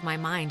pockets of my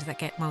mind that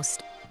get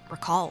most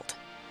recalled.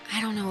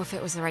 I don't know if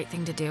it was the right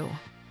thing to do.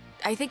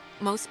 I think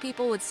most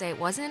people would say it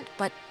wasn't,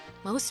 but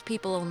most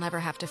people will never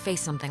have to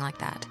face something like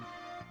that.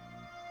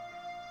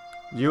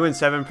 You and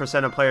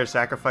 7% of players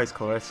sacrificed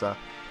Clarissa.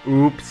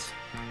 Oops.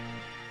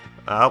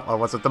 Oh, I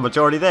wasn't the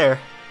majority there.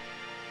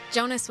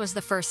 Jonas was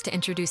the first to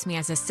introduce me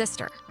as his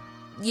sister.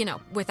 You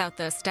know, without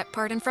the step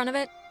part in front of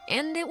it.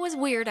 And it was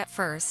weird at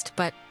first,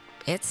 but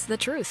it's the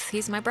truth.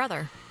 He's my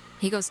brother.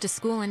 He goes to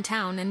school in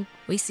town, and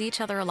we see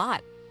each other a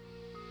lot.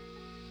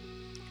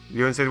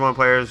 You and 61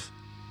 players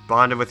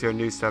bonded with your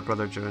new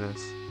stepbrother,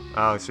 Jonas.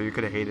 Oh, so you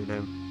could have hated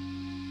him.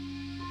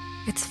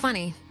 It's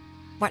funny.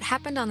 What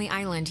happened on the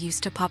island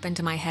used to pop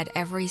into my head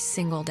every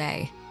single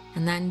day.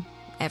 And then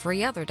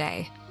every other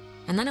day.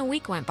 And then a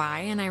week went by,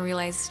 and I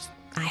realized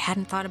I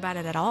hadn't thought about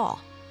it at all.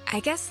 I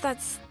guess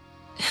that's...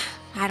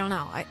 I don't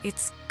know.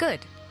 It's good,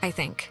 I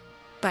think.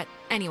 But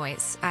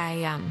anyways,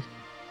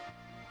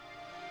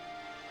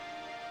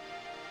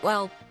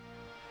 well,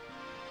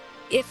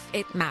 if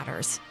it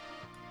matters,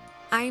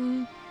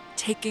 I'm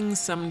taking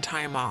some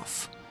time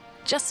off.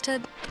 Just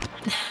to,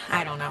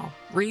 I don't know,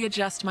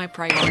 readjust my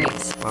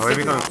priorities. Why are we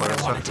figure going out what I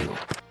for want to do.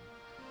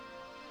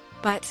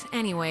 But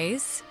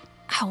anyways,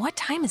 what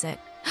time is it?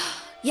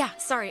 Yeah,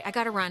 sorry, I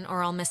gotta run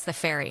or I'll miss the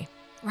ferry.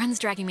 Ren's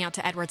dragging me out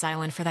to Edwards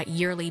Island for that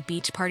yearly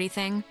beach party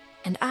thing.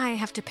 And I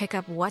have to pick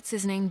up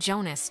what's-his-name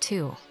Jonas,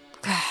 too.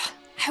 I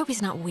hope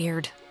he's not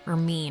weird or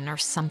mean or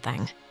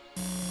something.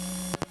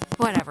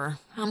 Whatever,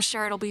 I'm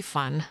sure it'll be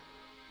fun.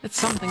 It's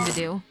something to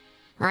do,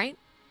 right?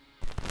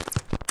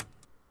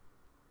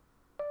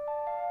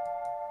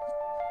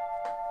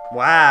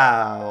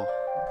 Wow.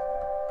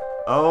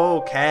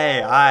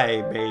 Okay,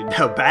 I made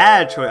a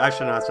bad choice. I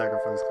should not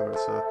sacrifice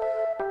Clarissa.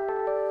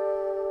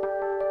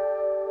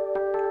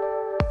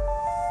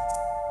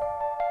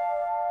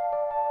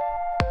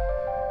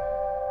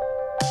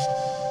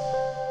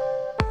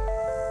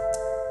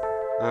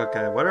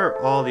 Okay, what are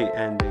all the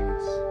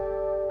endings?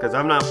 Because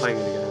I'm not playing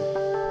it again.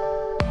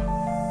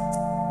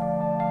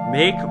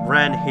 Make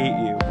Ren hate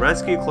you.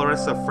 Rescue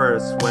Clarissa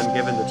first when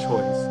given the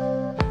choice.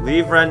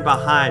 Leave Ren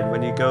behind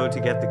when you go to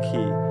get the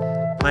key.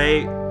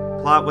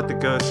 Plot with the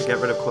ghost to get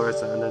rid of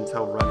Clarissa and then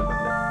tell Ren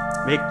about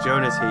it. Make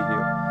Jonas hate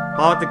you.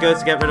 Plot with the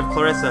ghost to get rid of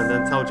Clarissa and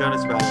then tell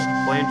Jonas about it.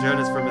 Blame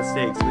Jonas for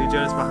mistakes. Leave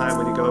Jonas behind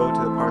when you go to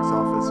the park's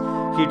office.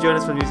 Keep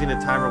Jonas from using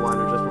a time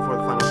rewinder just before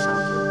the final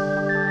encounter.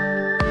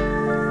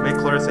 Make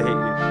Clarissa hate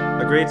you.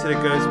 Agree to the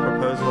ghost's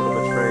proposal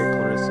to betray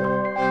Clarissa.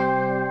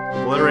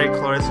 Obliterate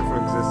Clarissa from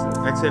existence.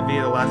 Exit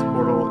via the last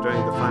portal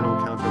during the final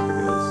encounter with the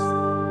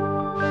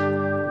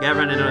ghost. Get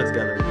Ren and Nona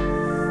together.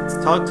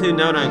 Talk to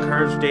Nona,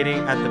 encourage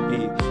dating at the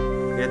beach.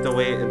 You have to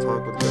wait and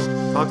talk with the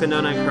girl. Talk to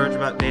Nona, encourage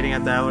about dating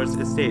at the Adler's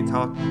estate.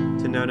 Talk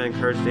to Nona,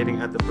 encourage dating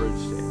at the bridge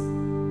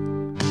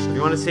stand. If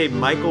you want to save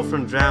Michael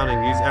from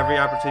drowning, use every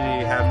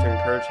opportunity you have to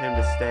encourage him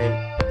to stay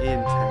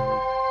in town.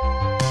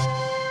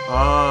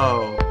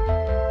 Oh.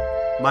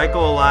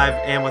 Michael alive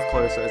and with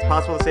Clarissa. It's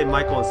possible to save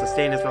Michael and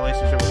sustain his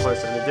relationship with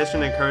Clarissa. In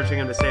addition to encouraging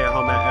him to stay at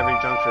home at every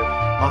juncture,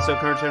 also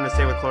encourage him to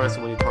stay with Clarissa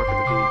when you talk at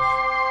the beach.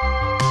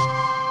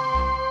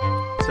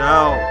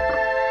 So,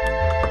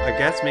 I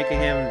guess making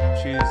him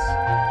choose...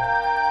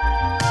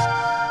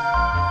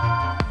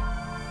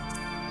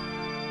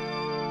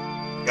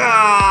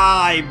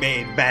 I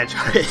made bad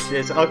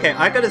choices. Okay,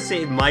 I gotta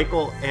save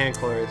Michael and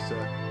Clarissa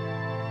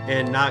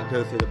and not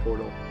go through the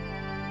portal.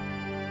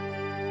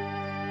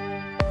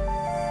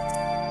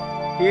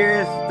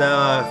 Here's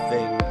the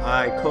thing.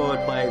 I could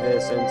play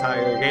this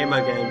entire game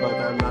again, but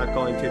I'm not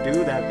going to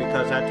do that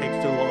because that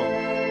takes too long.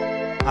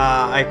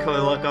 I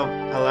could look up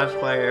a Let's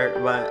Player,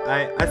 but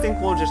I think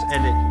we'll just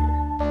end it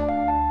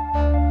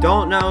here.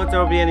 Don't know if there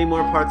will be any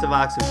more parts of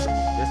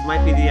Oxenfree. This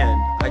might be the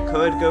end. I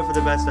could go for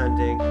the best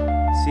ending,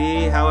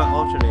 see how it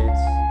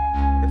alternates.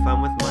 If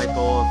I'm with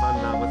Michael, if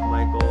I'm not with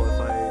Michael, if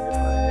I am, if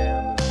I'm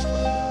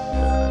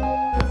not.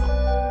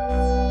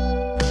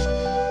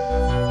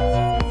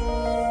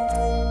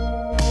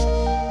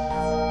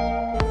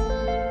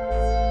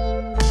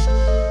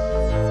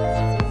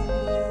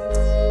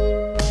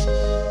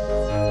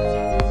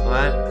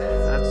 But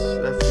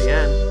that's the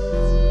end.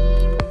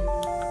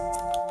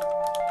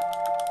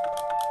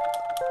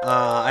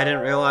 I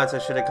didn't realize I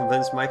should have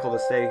convinced Michael to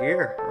stay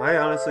here. I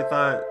honestly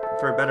thought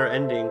for a better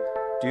ending,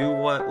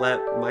 let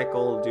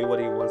Michael do what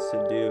he wants to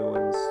do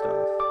and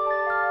stuff.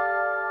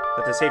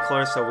 But to save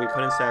Clarissa, we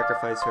couldn't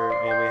sacrifice her,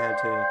 and we had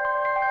to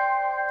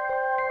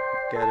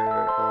get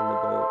her on the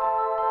boat.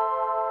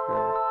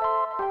 Yeah.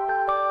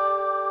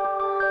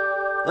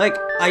 Like,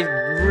 I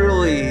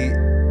really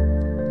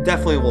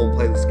definitely won't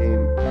play this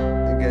game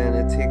again.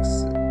 It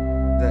takes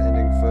the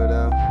ending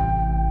photo.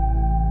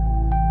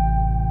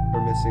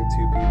 We're missing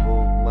two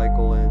people,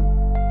 Michael and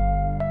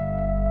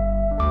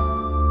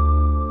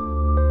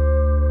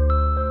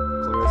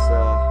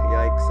Clarissa.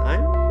 Yikes!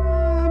 I'm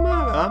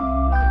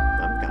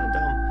kind of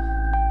dumb.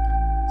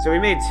 So we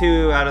made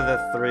 2 out of the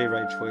 3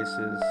 right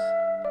choices.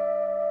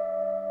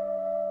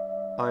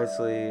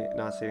 Honestly,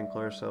 not saving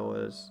Clarissa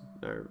was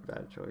a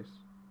bad choice.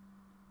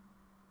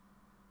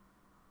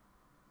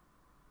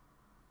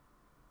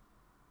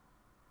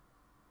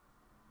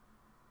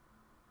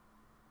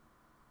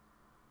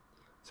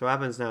 So what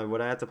happens now?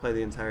 Would I have to play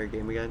the entire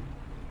game again?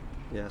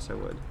 Yes, I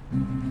would.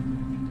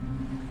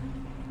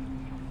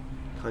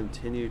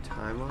 Continue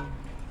timeline?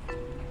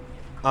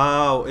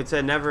 Oh, it's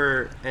a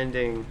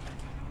never-ending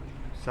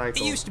cycle.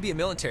 It used to be a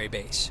military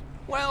base.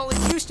 Well,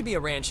 it used to be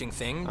a ranching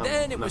thing.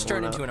 Then it was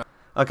turned into an...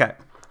 Okay.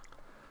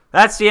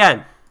 That's the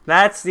end.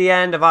 That's the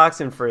end of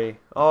Oxenfree.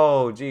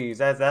 Oh, geez.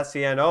 That's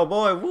the end. Oh,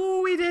 boy.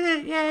 Woo, we did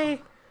it.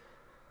 Yay.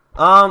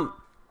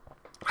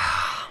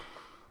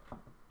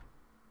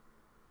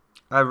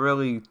 I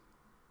really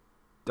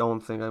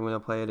don't think I'm going to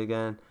play it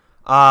again.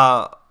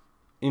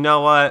 You know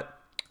what?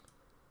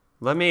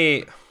 Let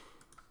me...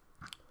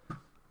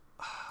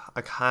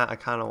 I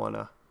kind of want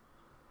to...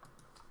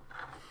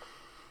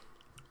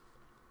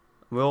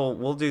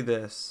 We'll do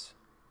this.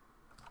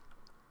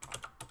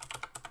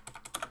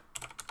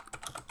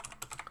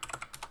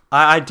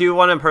 I do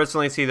want to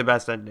personally see the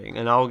best ending,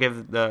 and I'll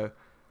give the...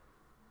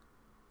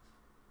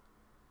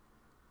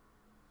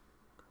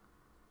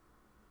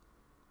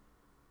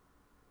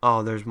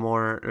 Oh, there's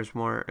more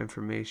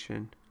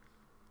information.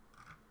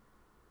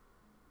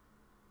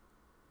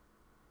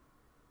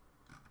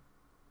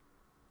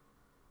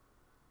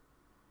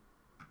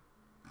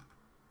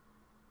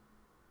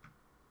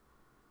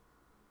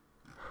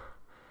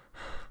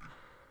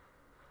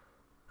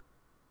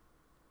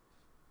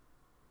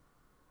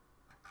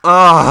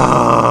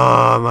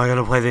 Oh, am I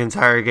gonna play the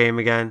entire game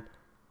again?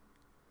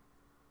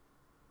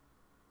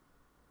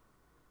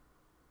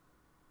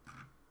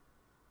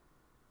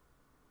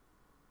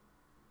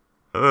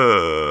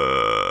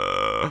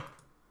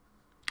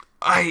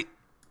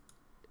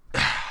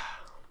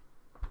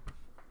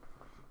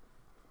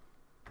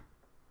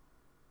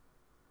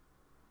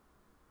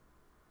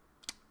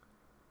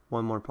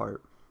 One more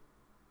part.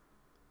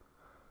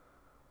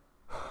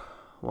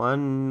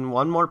 One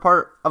more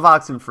part of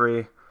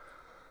Oxenfree.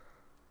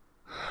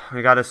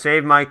 We gotta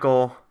save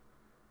Michael,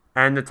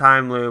 end the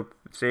time loop,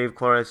 save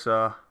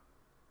Clarissa.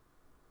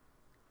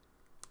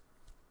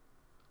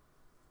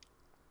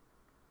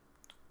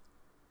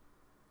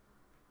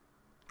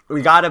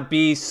 We gotta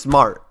be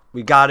smart.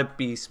 We gotta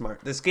be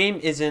smart. This game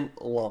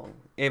isn't long.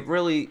 It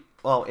really,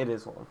 well, it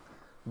is long.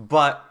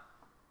 But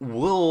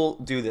we'll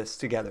do this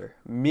together.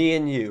 Me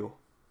and you.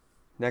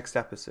 Next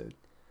episode.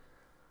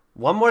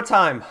 One more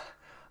time.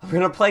 I'm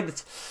gonna play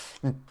this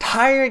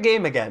entire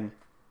game again.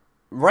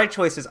 Right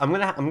choices. I'm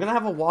gonna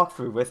have a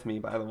walkthrough with me,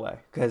 by the way,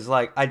 because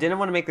like I didn't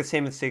want to make the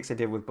same mistakes I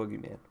did with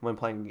Boogeyman when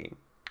playing the game.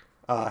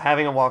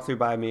 Having a walkthrough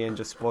by me and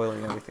just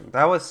spoiling everything.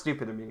 That was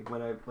stupid of me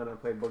when I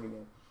played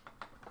Boogeyman.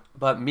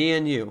 But me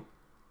and you,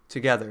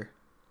 together,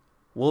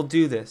 we'll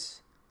do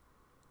this.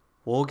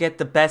 We'll get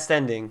the best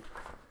ending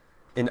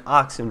in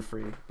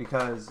Oxenfree,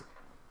 because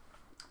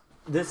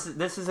this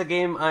is a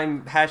game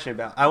I'm passionate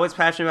about. I was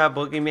passionate about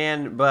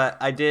Boogeyman, but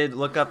I did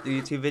look up the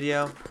YouTube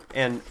video,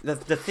 and the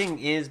thing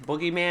is,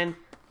 Boogeyman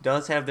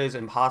does have those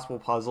impossible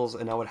puzzles,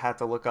 and I would have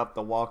to look up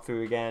the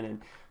walkthrough again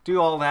and do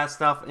all that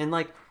stuff. And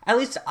like, at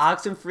least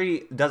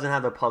Oxenfree doesn't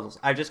have the puzzles.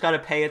 I just gotta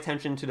pay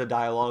attention to the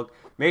dialogue,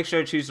 make sure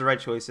I choose the right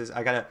choices.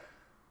 I gotta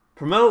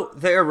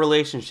promote their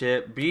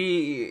relationship,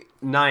 be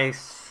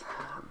nice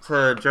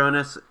to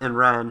Jonas and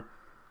Ren.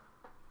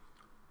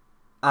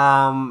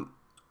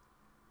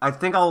 I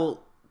think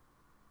I'll.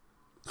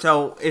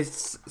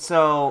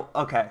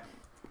 Okay.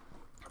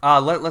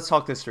 Let's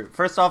talk this through.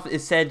 First off, it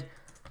said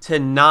to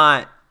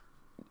not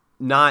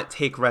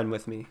take Ren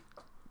with me,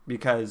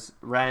 because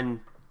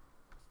Ren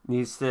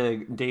needs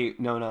to date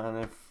Nona,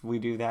 and if we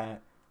do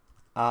that,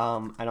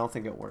 I don't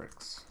think it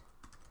works.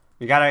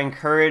 We gotta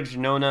encourage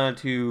Nona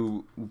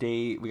to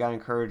date. We gotta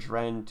encourage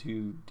Ren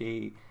to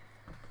date.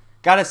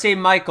 Gotta save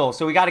Michael,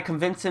 so we gotta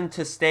convince him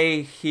to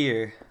stay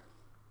here.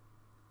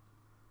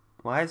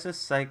 Why is this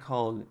site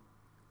called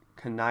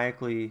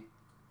Canonically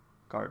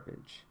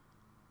Garbage?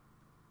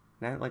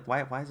 Like,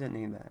 why is it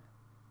named that?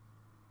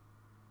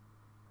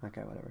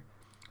 Okay, whatever.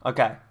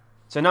 Okay,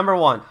 so number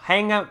one,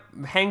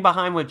 hang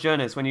behind with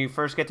Jonas when you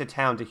first get to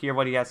town to hear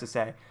what he has to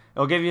say.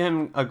 It'll give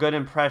him a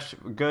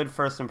good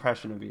first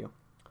impression of you.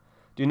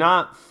 Do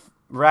not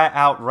rat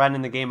out Ren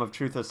in the game of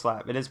Truth or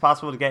Slap. It is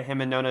possible to get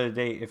him and Nona to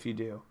date if you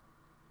do,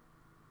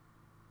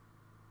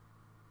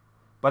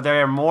 but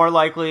they are more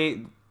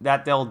likely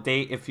that they'll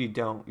date if you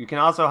don't. You can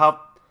also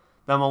help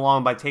them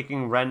along by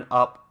taking Ren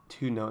up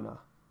to Nona.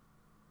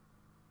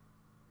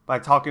 By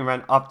talking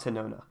Ren up to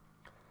Nona.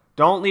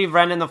 Don't leave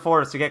Ren in the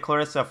forest to get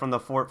Clarissa from the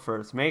fort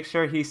first. Make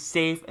sure he's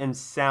safe and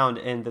sound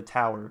in the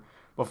tower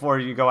before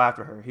you go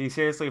after her. He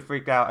seriously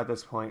freaked out at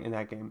this point in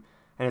that game,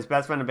 and his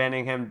best friend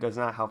abandoning him does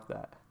not help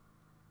that.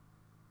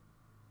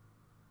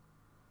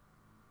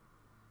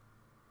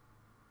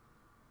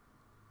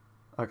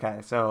 Okay,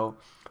 so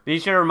be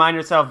sure to remind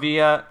yourself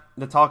via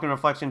the talking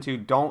reflection to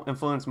don't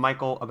influence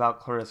Michael about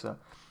Clarissa.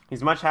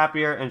 He's much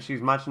happier and she's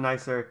much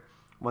nicer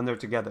when they're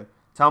together.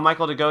 Tell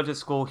Michael to go to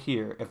school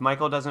here. If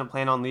Michael doesn't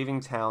plan on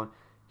leaving town,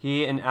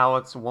 he and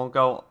Alex won't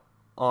go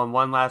on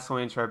one last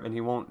swimming trip and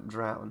he won't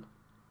drown.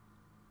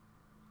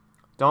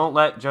 Don't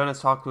let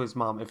Jonas talk to his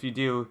mom. If you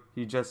do,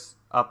 he just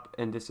up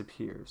and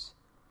disappears.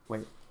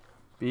 Wait.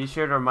 Be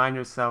sure to remind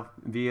yourself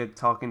via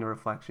talking to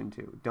reflection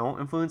too.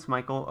 Don't influence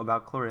Michael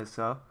about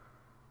Clarissa.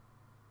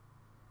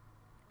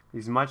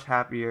 He's much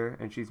happier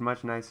and she's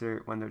much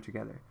nicer when they're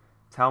together.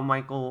 Tell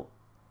Michael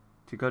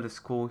to go to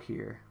school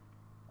here.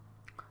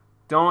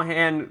 Don't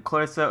hand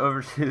Clarissa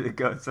over to the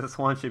ghost. This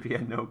one should be a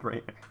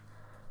no-brainer.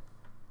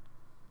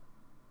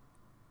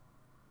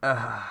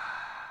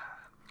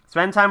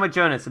 Spend time with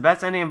Jonas. The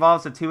best ending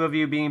involves the two of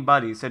you being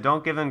buddies, so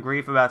don't give him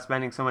grief about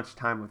spending so much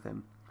time with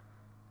him.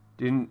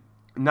 Do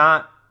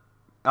not...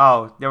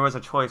 Oh, there was a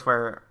choice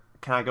where,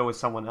 can I go with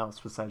someone else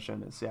besides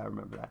Jonas? Yeah, I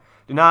remember that.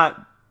 Do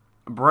not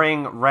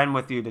bring Ren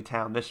with you to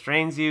town. This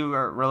strains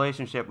your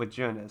relationship with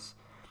Jonas.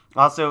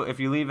 Also, if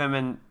you leave him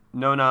and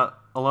Nona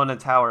alone in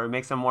the tower, it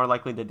makes them more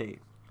likely to date.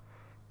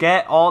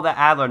 Get all the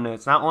Adler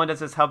notes. Not only does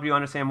this help you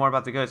understand more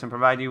about the ghost and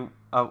provide you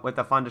with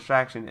a fun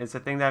distraction, it's the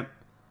thing that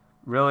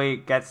really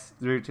gets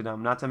through to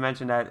them. Not to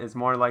mention that it's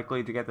more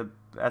likely to get the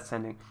best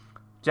ending.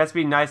 Just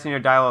be nice in your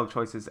dialogue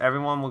choices.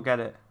 Everyone will get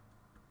it.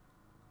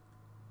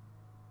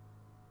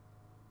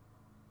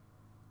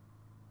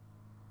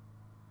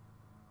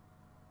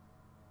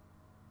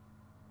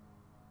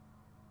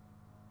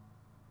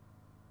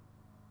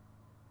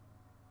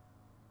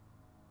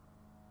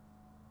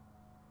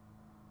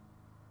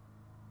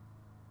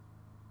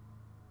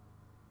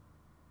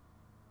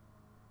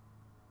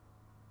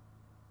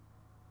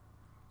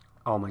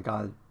 Oh my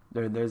god,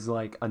 there's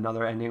like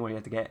another ending where you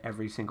have to get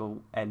every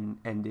single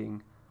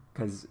ending,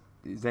 because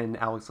then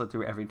Alex lived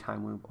through every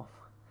time loop.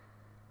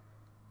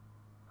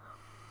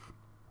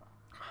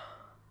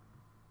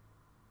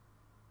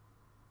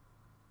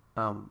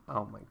 Oh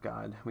my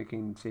god, we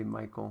can save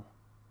Michael.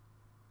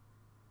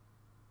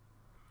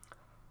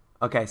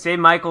 Okay, save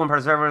Michael and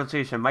preserve a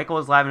relationship. Michael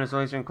is live in his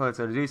relationship with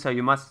Clarissa. To do so,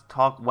 you must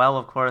talk well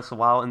of Clarissa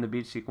while in the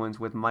beach sequence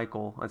with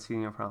Michael at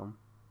Senior Prom.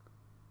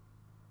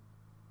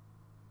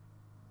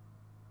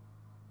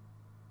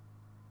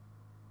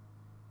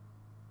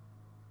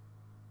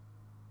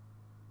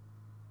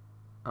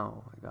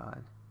 Oh my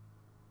god.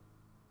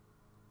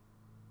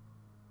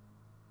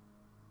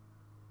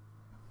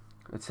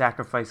 It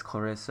sacrificed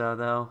Clarissa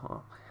though.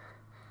 Oh.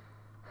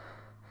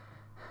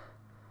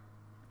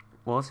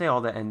 We'll say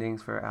all the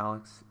endings for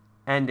Alex.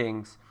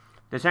 Endings.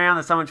 Depending on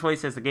the summon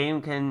choices, the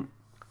game can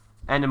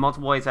end in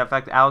multiple ways that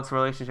affect Alex's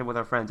relationship with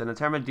her friends. In the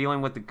term of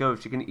dealing with the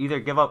ghost, she can either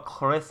give up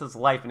Clarissa's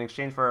life in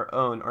exchange for her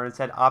own, or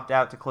instead opt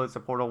out to close the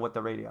portal with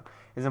the radio.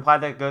 It's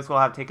implied that the ghost will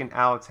have taken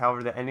Alex,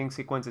 however the ending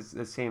sequence is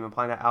the same,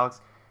 implying that Alex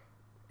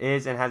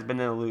is and has been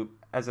in a loop.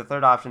 As a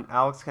third option,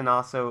 Alex can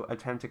also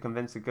attempt to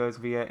convince the ghost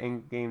via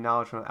in-game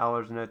knowledge from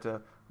Eller's note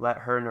to let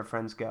her and her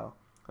friends go.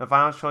 The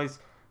final choice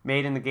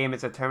made in the game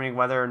is determining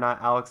whether or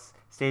not Alex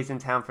stays in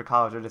town for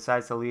college or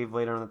decides to leave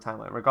later in the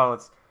timeline.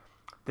 Regardless,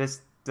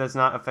 this does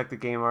not affect the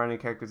game or any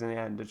characters in the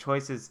end. The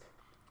choice is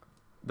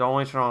the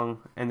only strong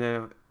and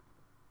the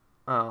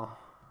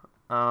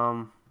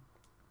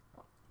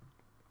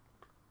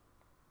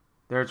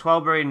there are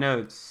 12 buried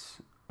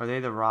notes. Are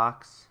they the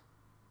rocks?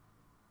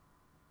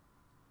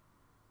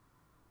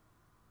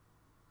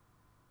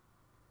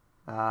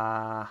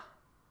 There's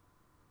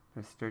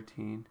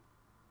 13.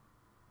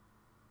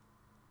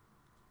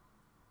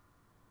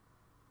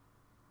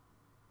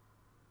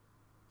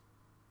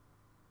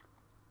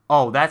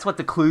 Oh, that's what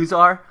the clues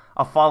are?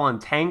 A fallen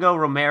Tango,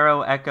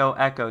 Romero, Echo,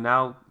 Echo.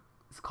 Now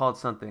it's called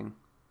something.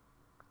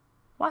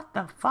 What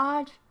the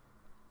fudge?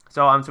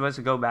 So I'm supposed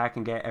to go back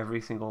and get every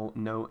single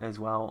note as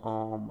well.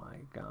 Oh my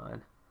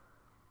god.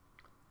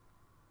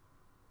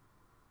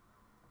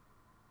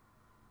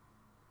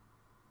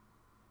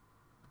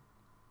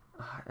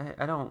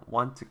 I don't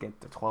want to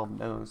get the 12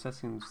 notes. That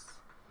seems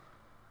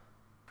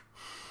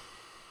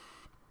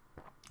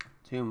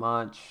too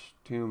much.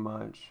 Too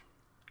much.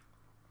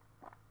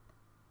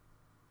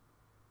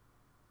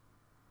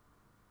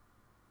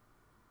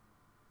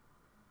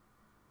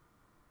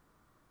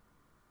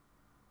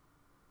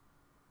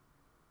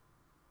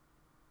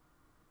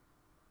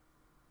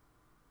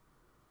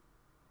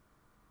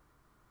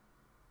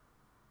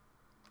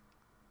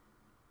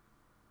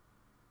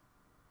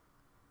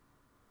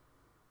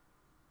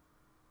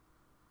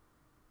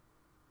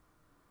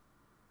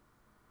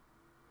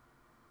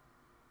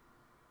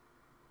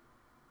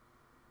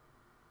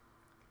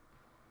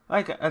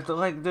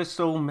 Like, there's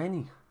so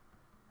many.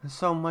 There's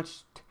so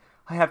much.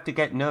 I have to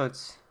get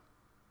notes.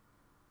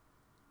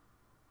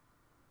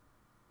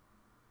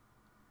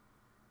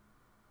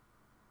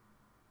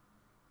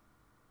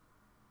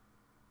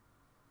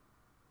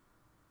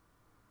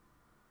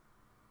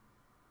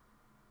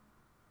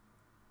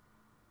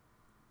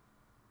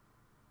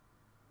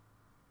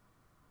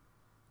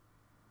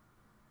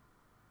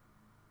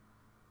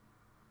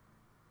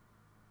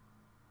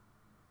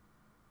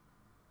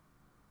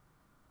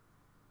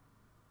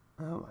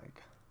 Oh my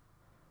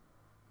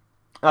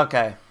god.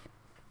 Okay.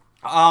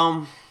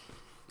 I'm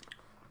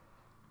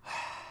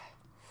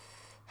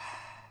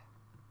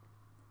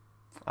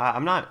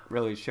not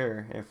really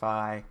sure if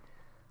I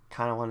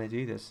kind of want to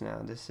do this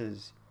now. This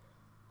is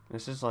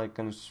like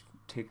going to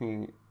take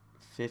me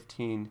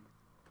 15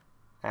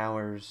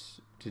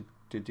 hours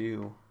to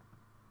do.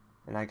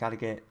 And I got to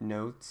get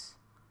notes.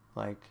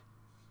 Like,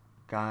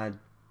 God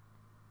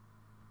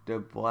to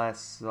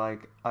bless.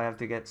 Like, I have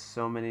to get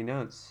so many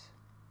notes.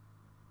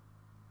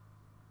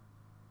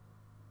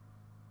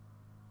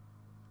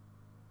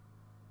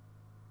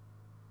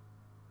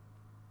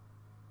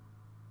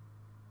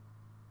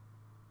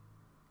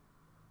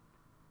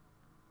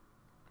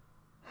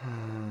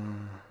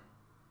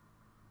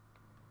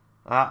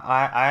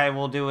 I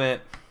will do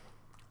it.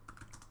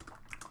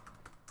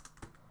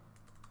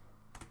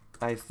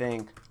 I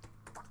think.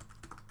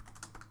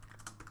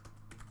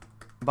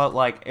 But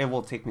like, it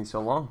will take me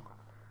so long.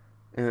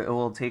 It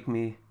will take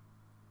me.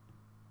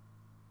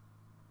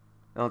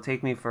 It'll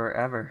take me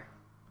forever.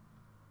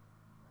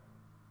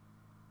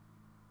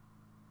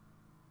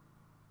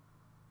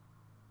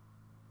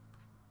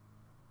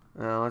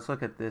 Let's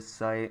look at this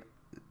site.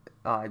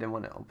 Oh, I didn't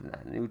want to open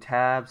that. New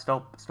tab.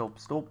 Stop.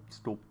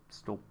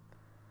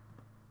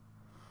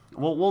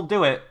 We'll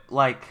do it.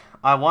 Like,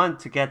 I want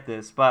to get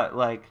this, but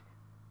like.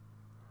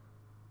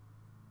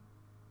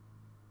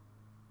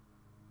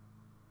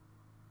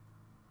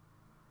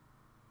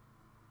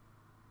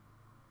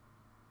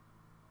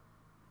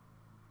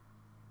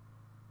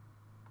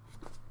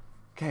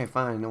 Okay,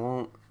 fine. I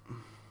won't.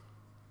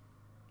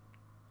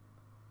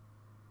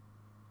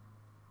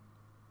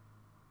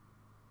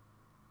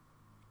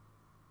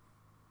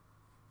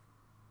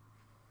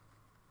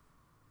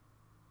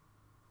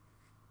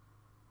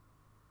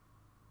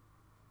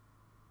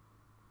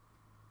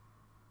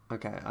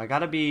 Okay, I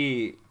gotta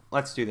be.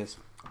 Let's do this.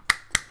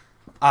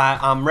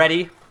 I'm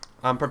ready.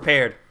 I'm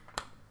prepared.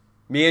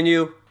 Me and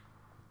you.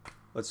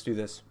 Let's do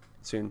this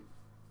soon.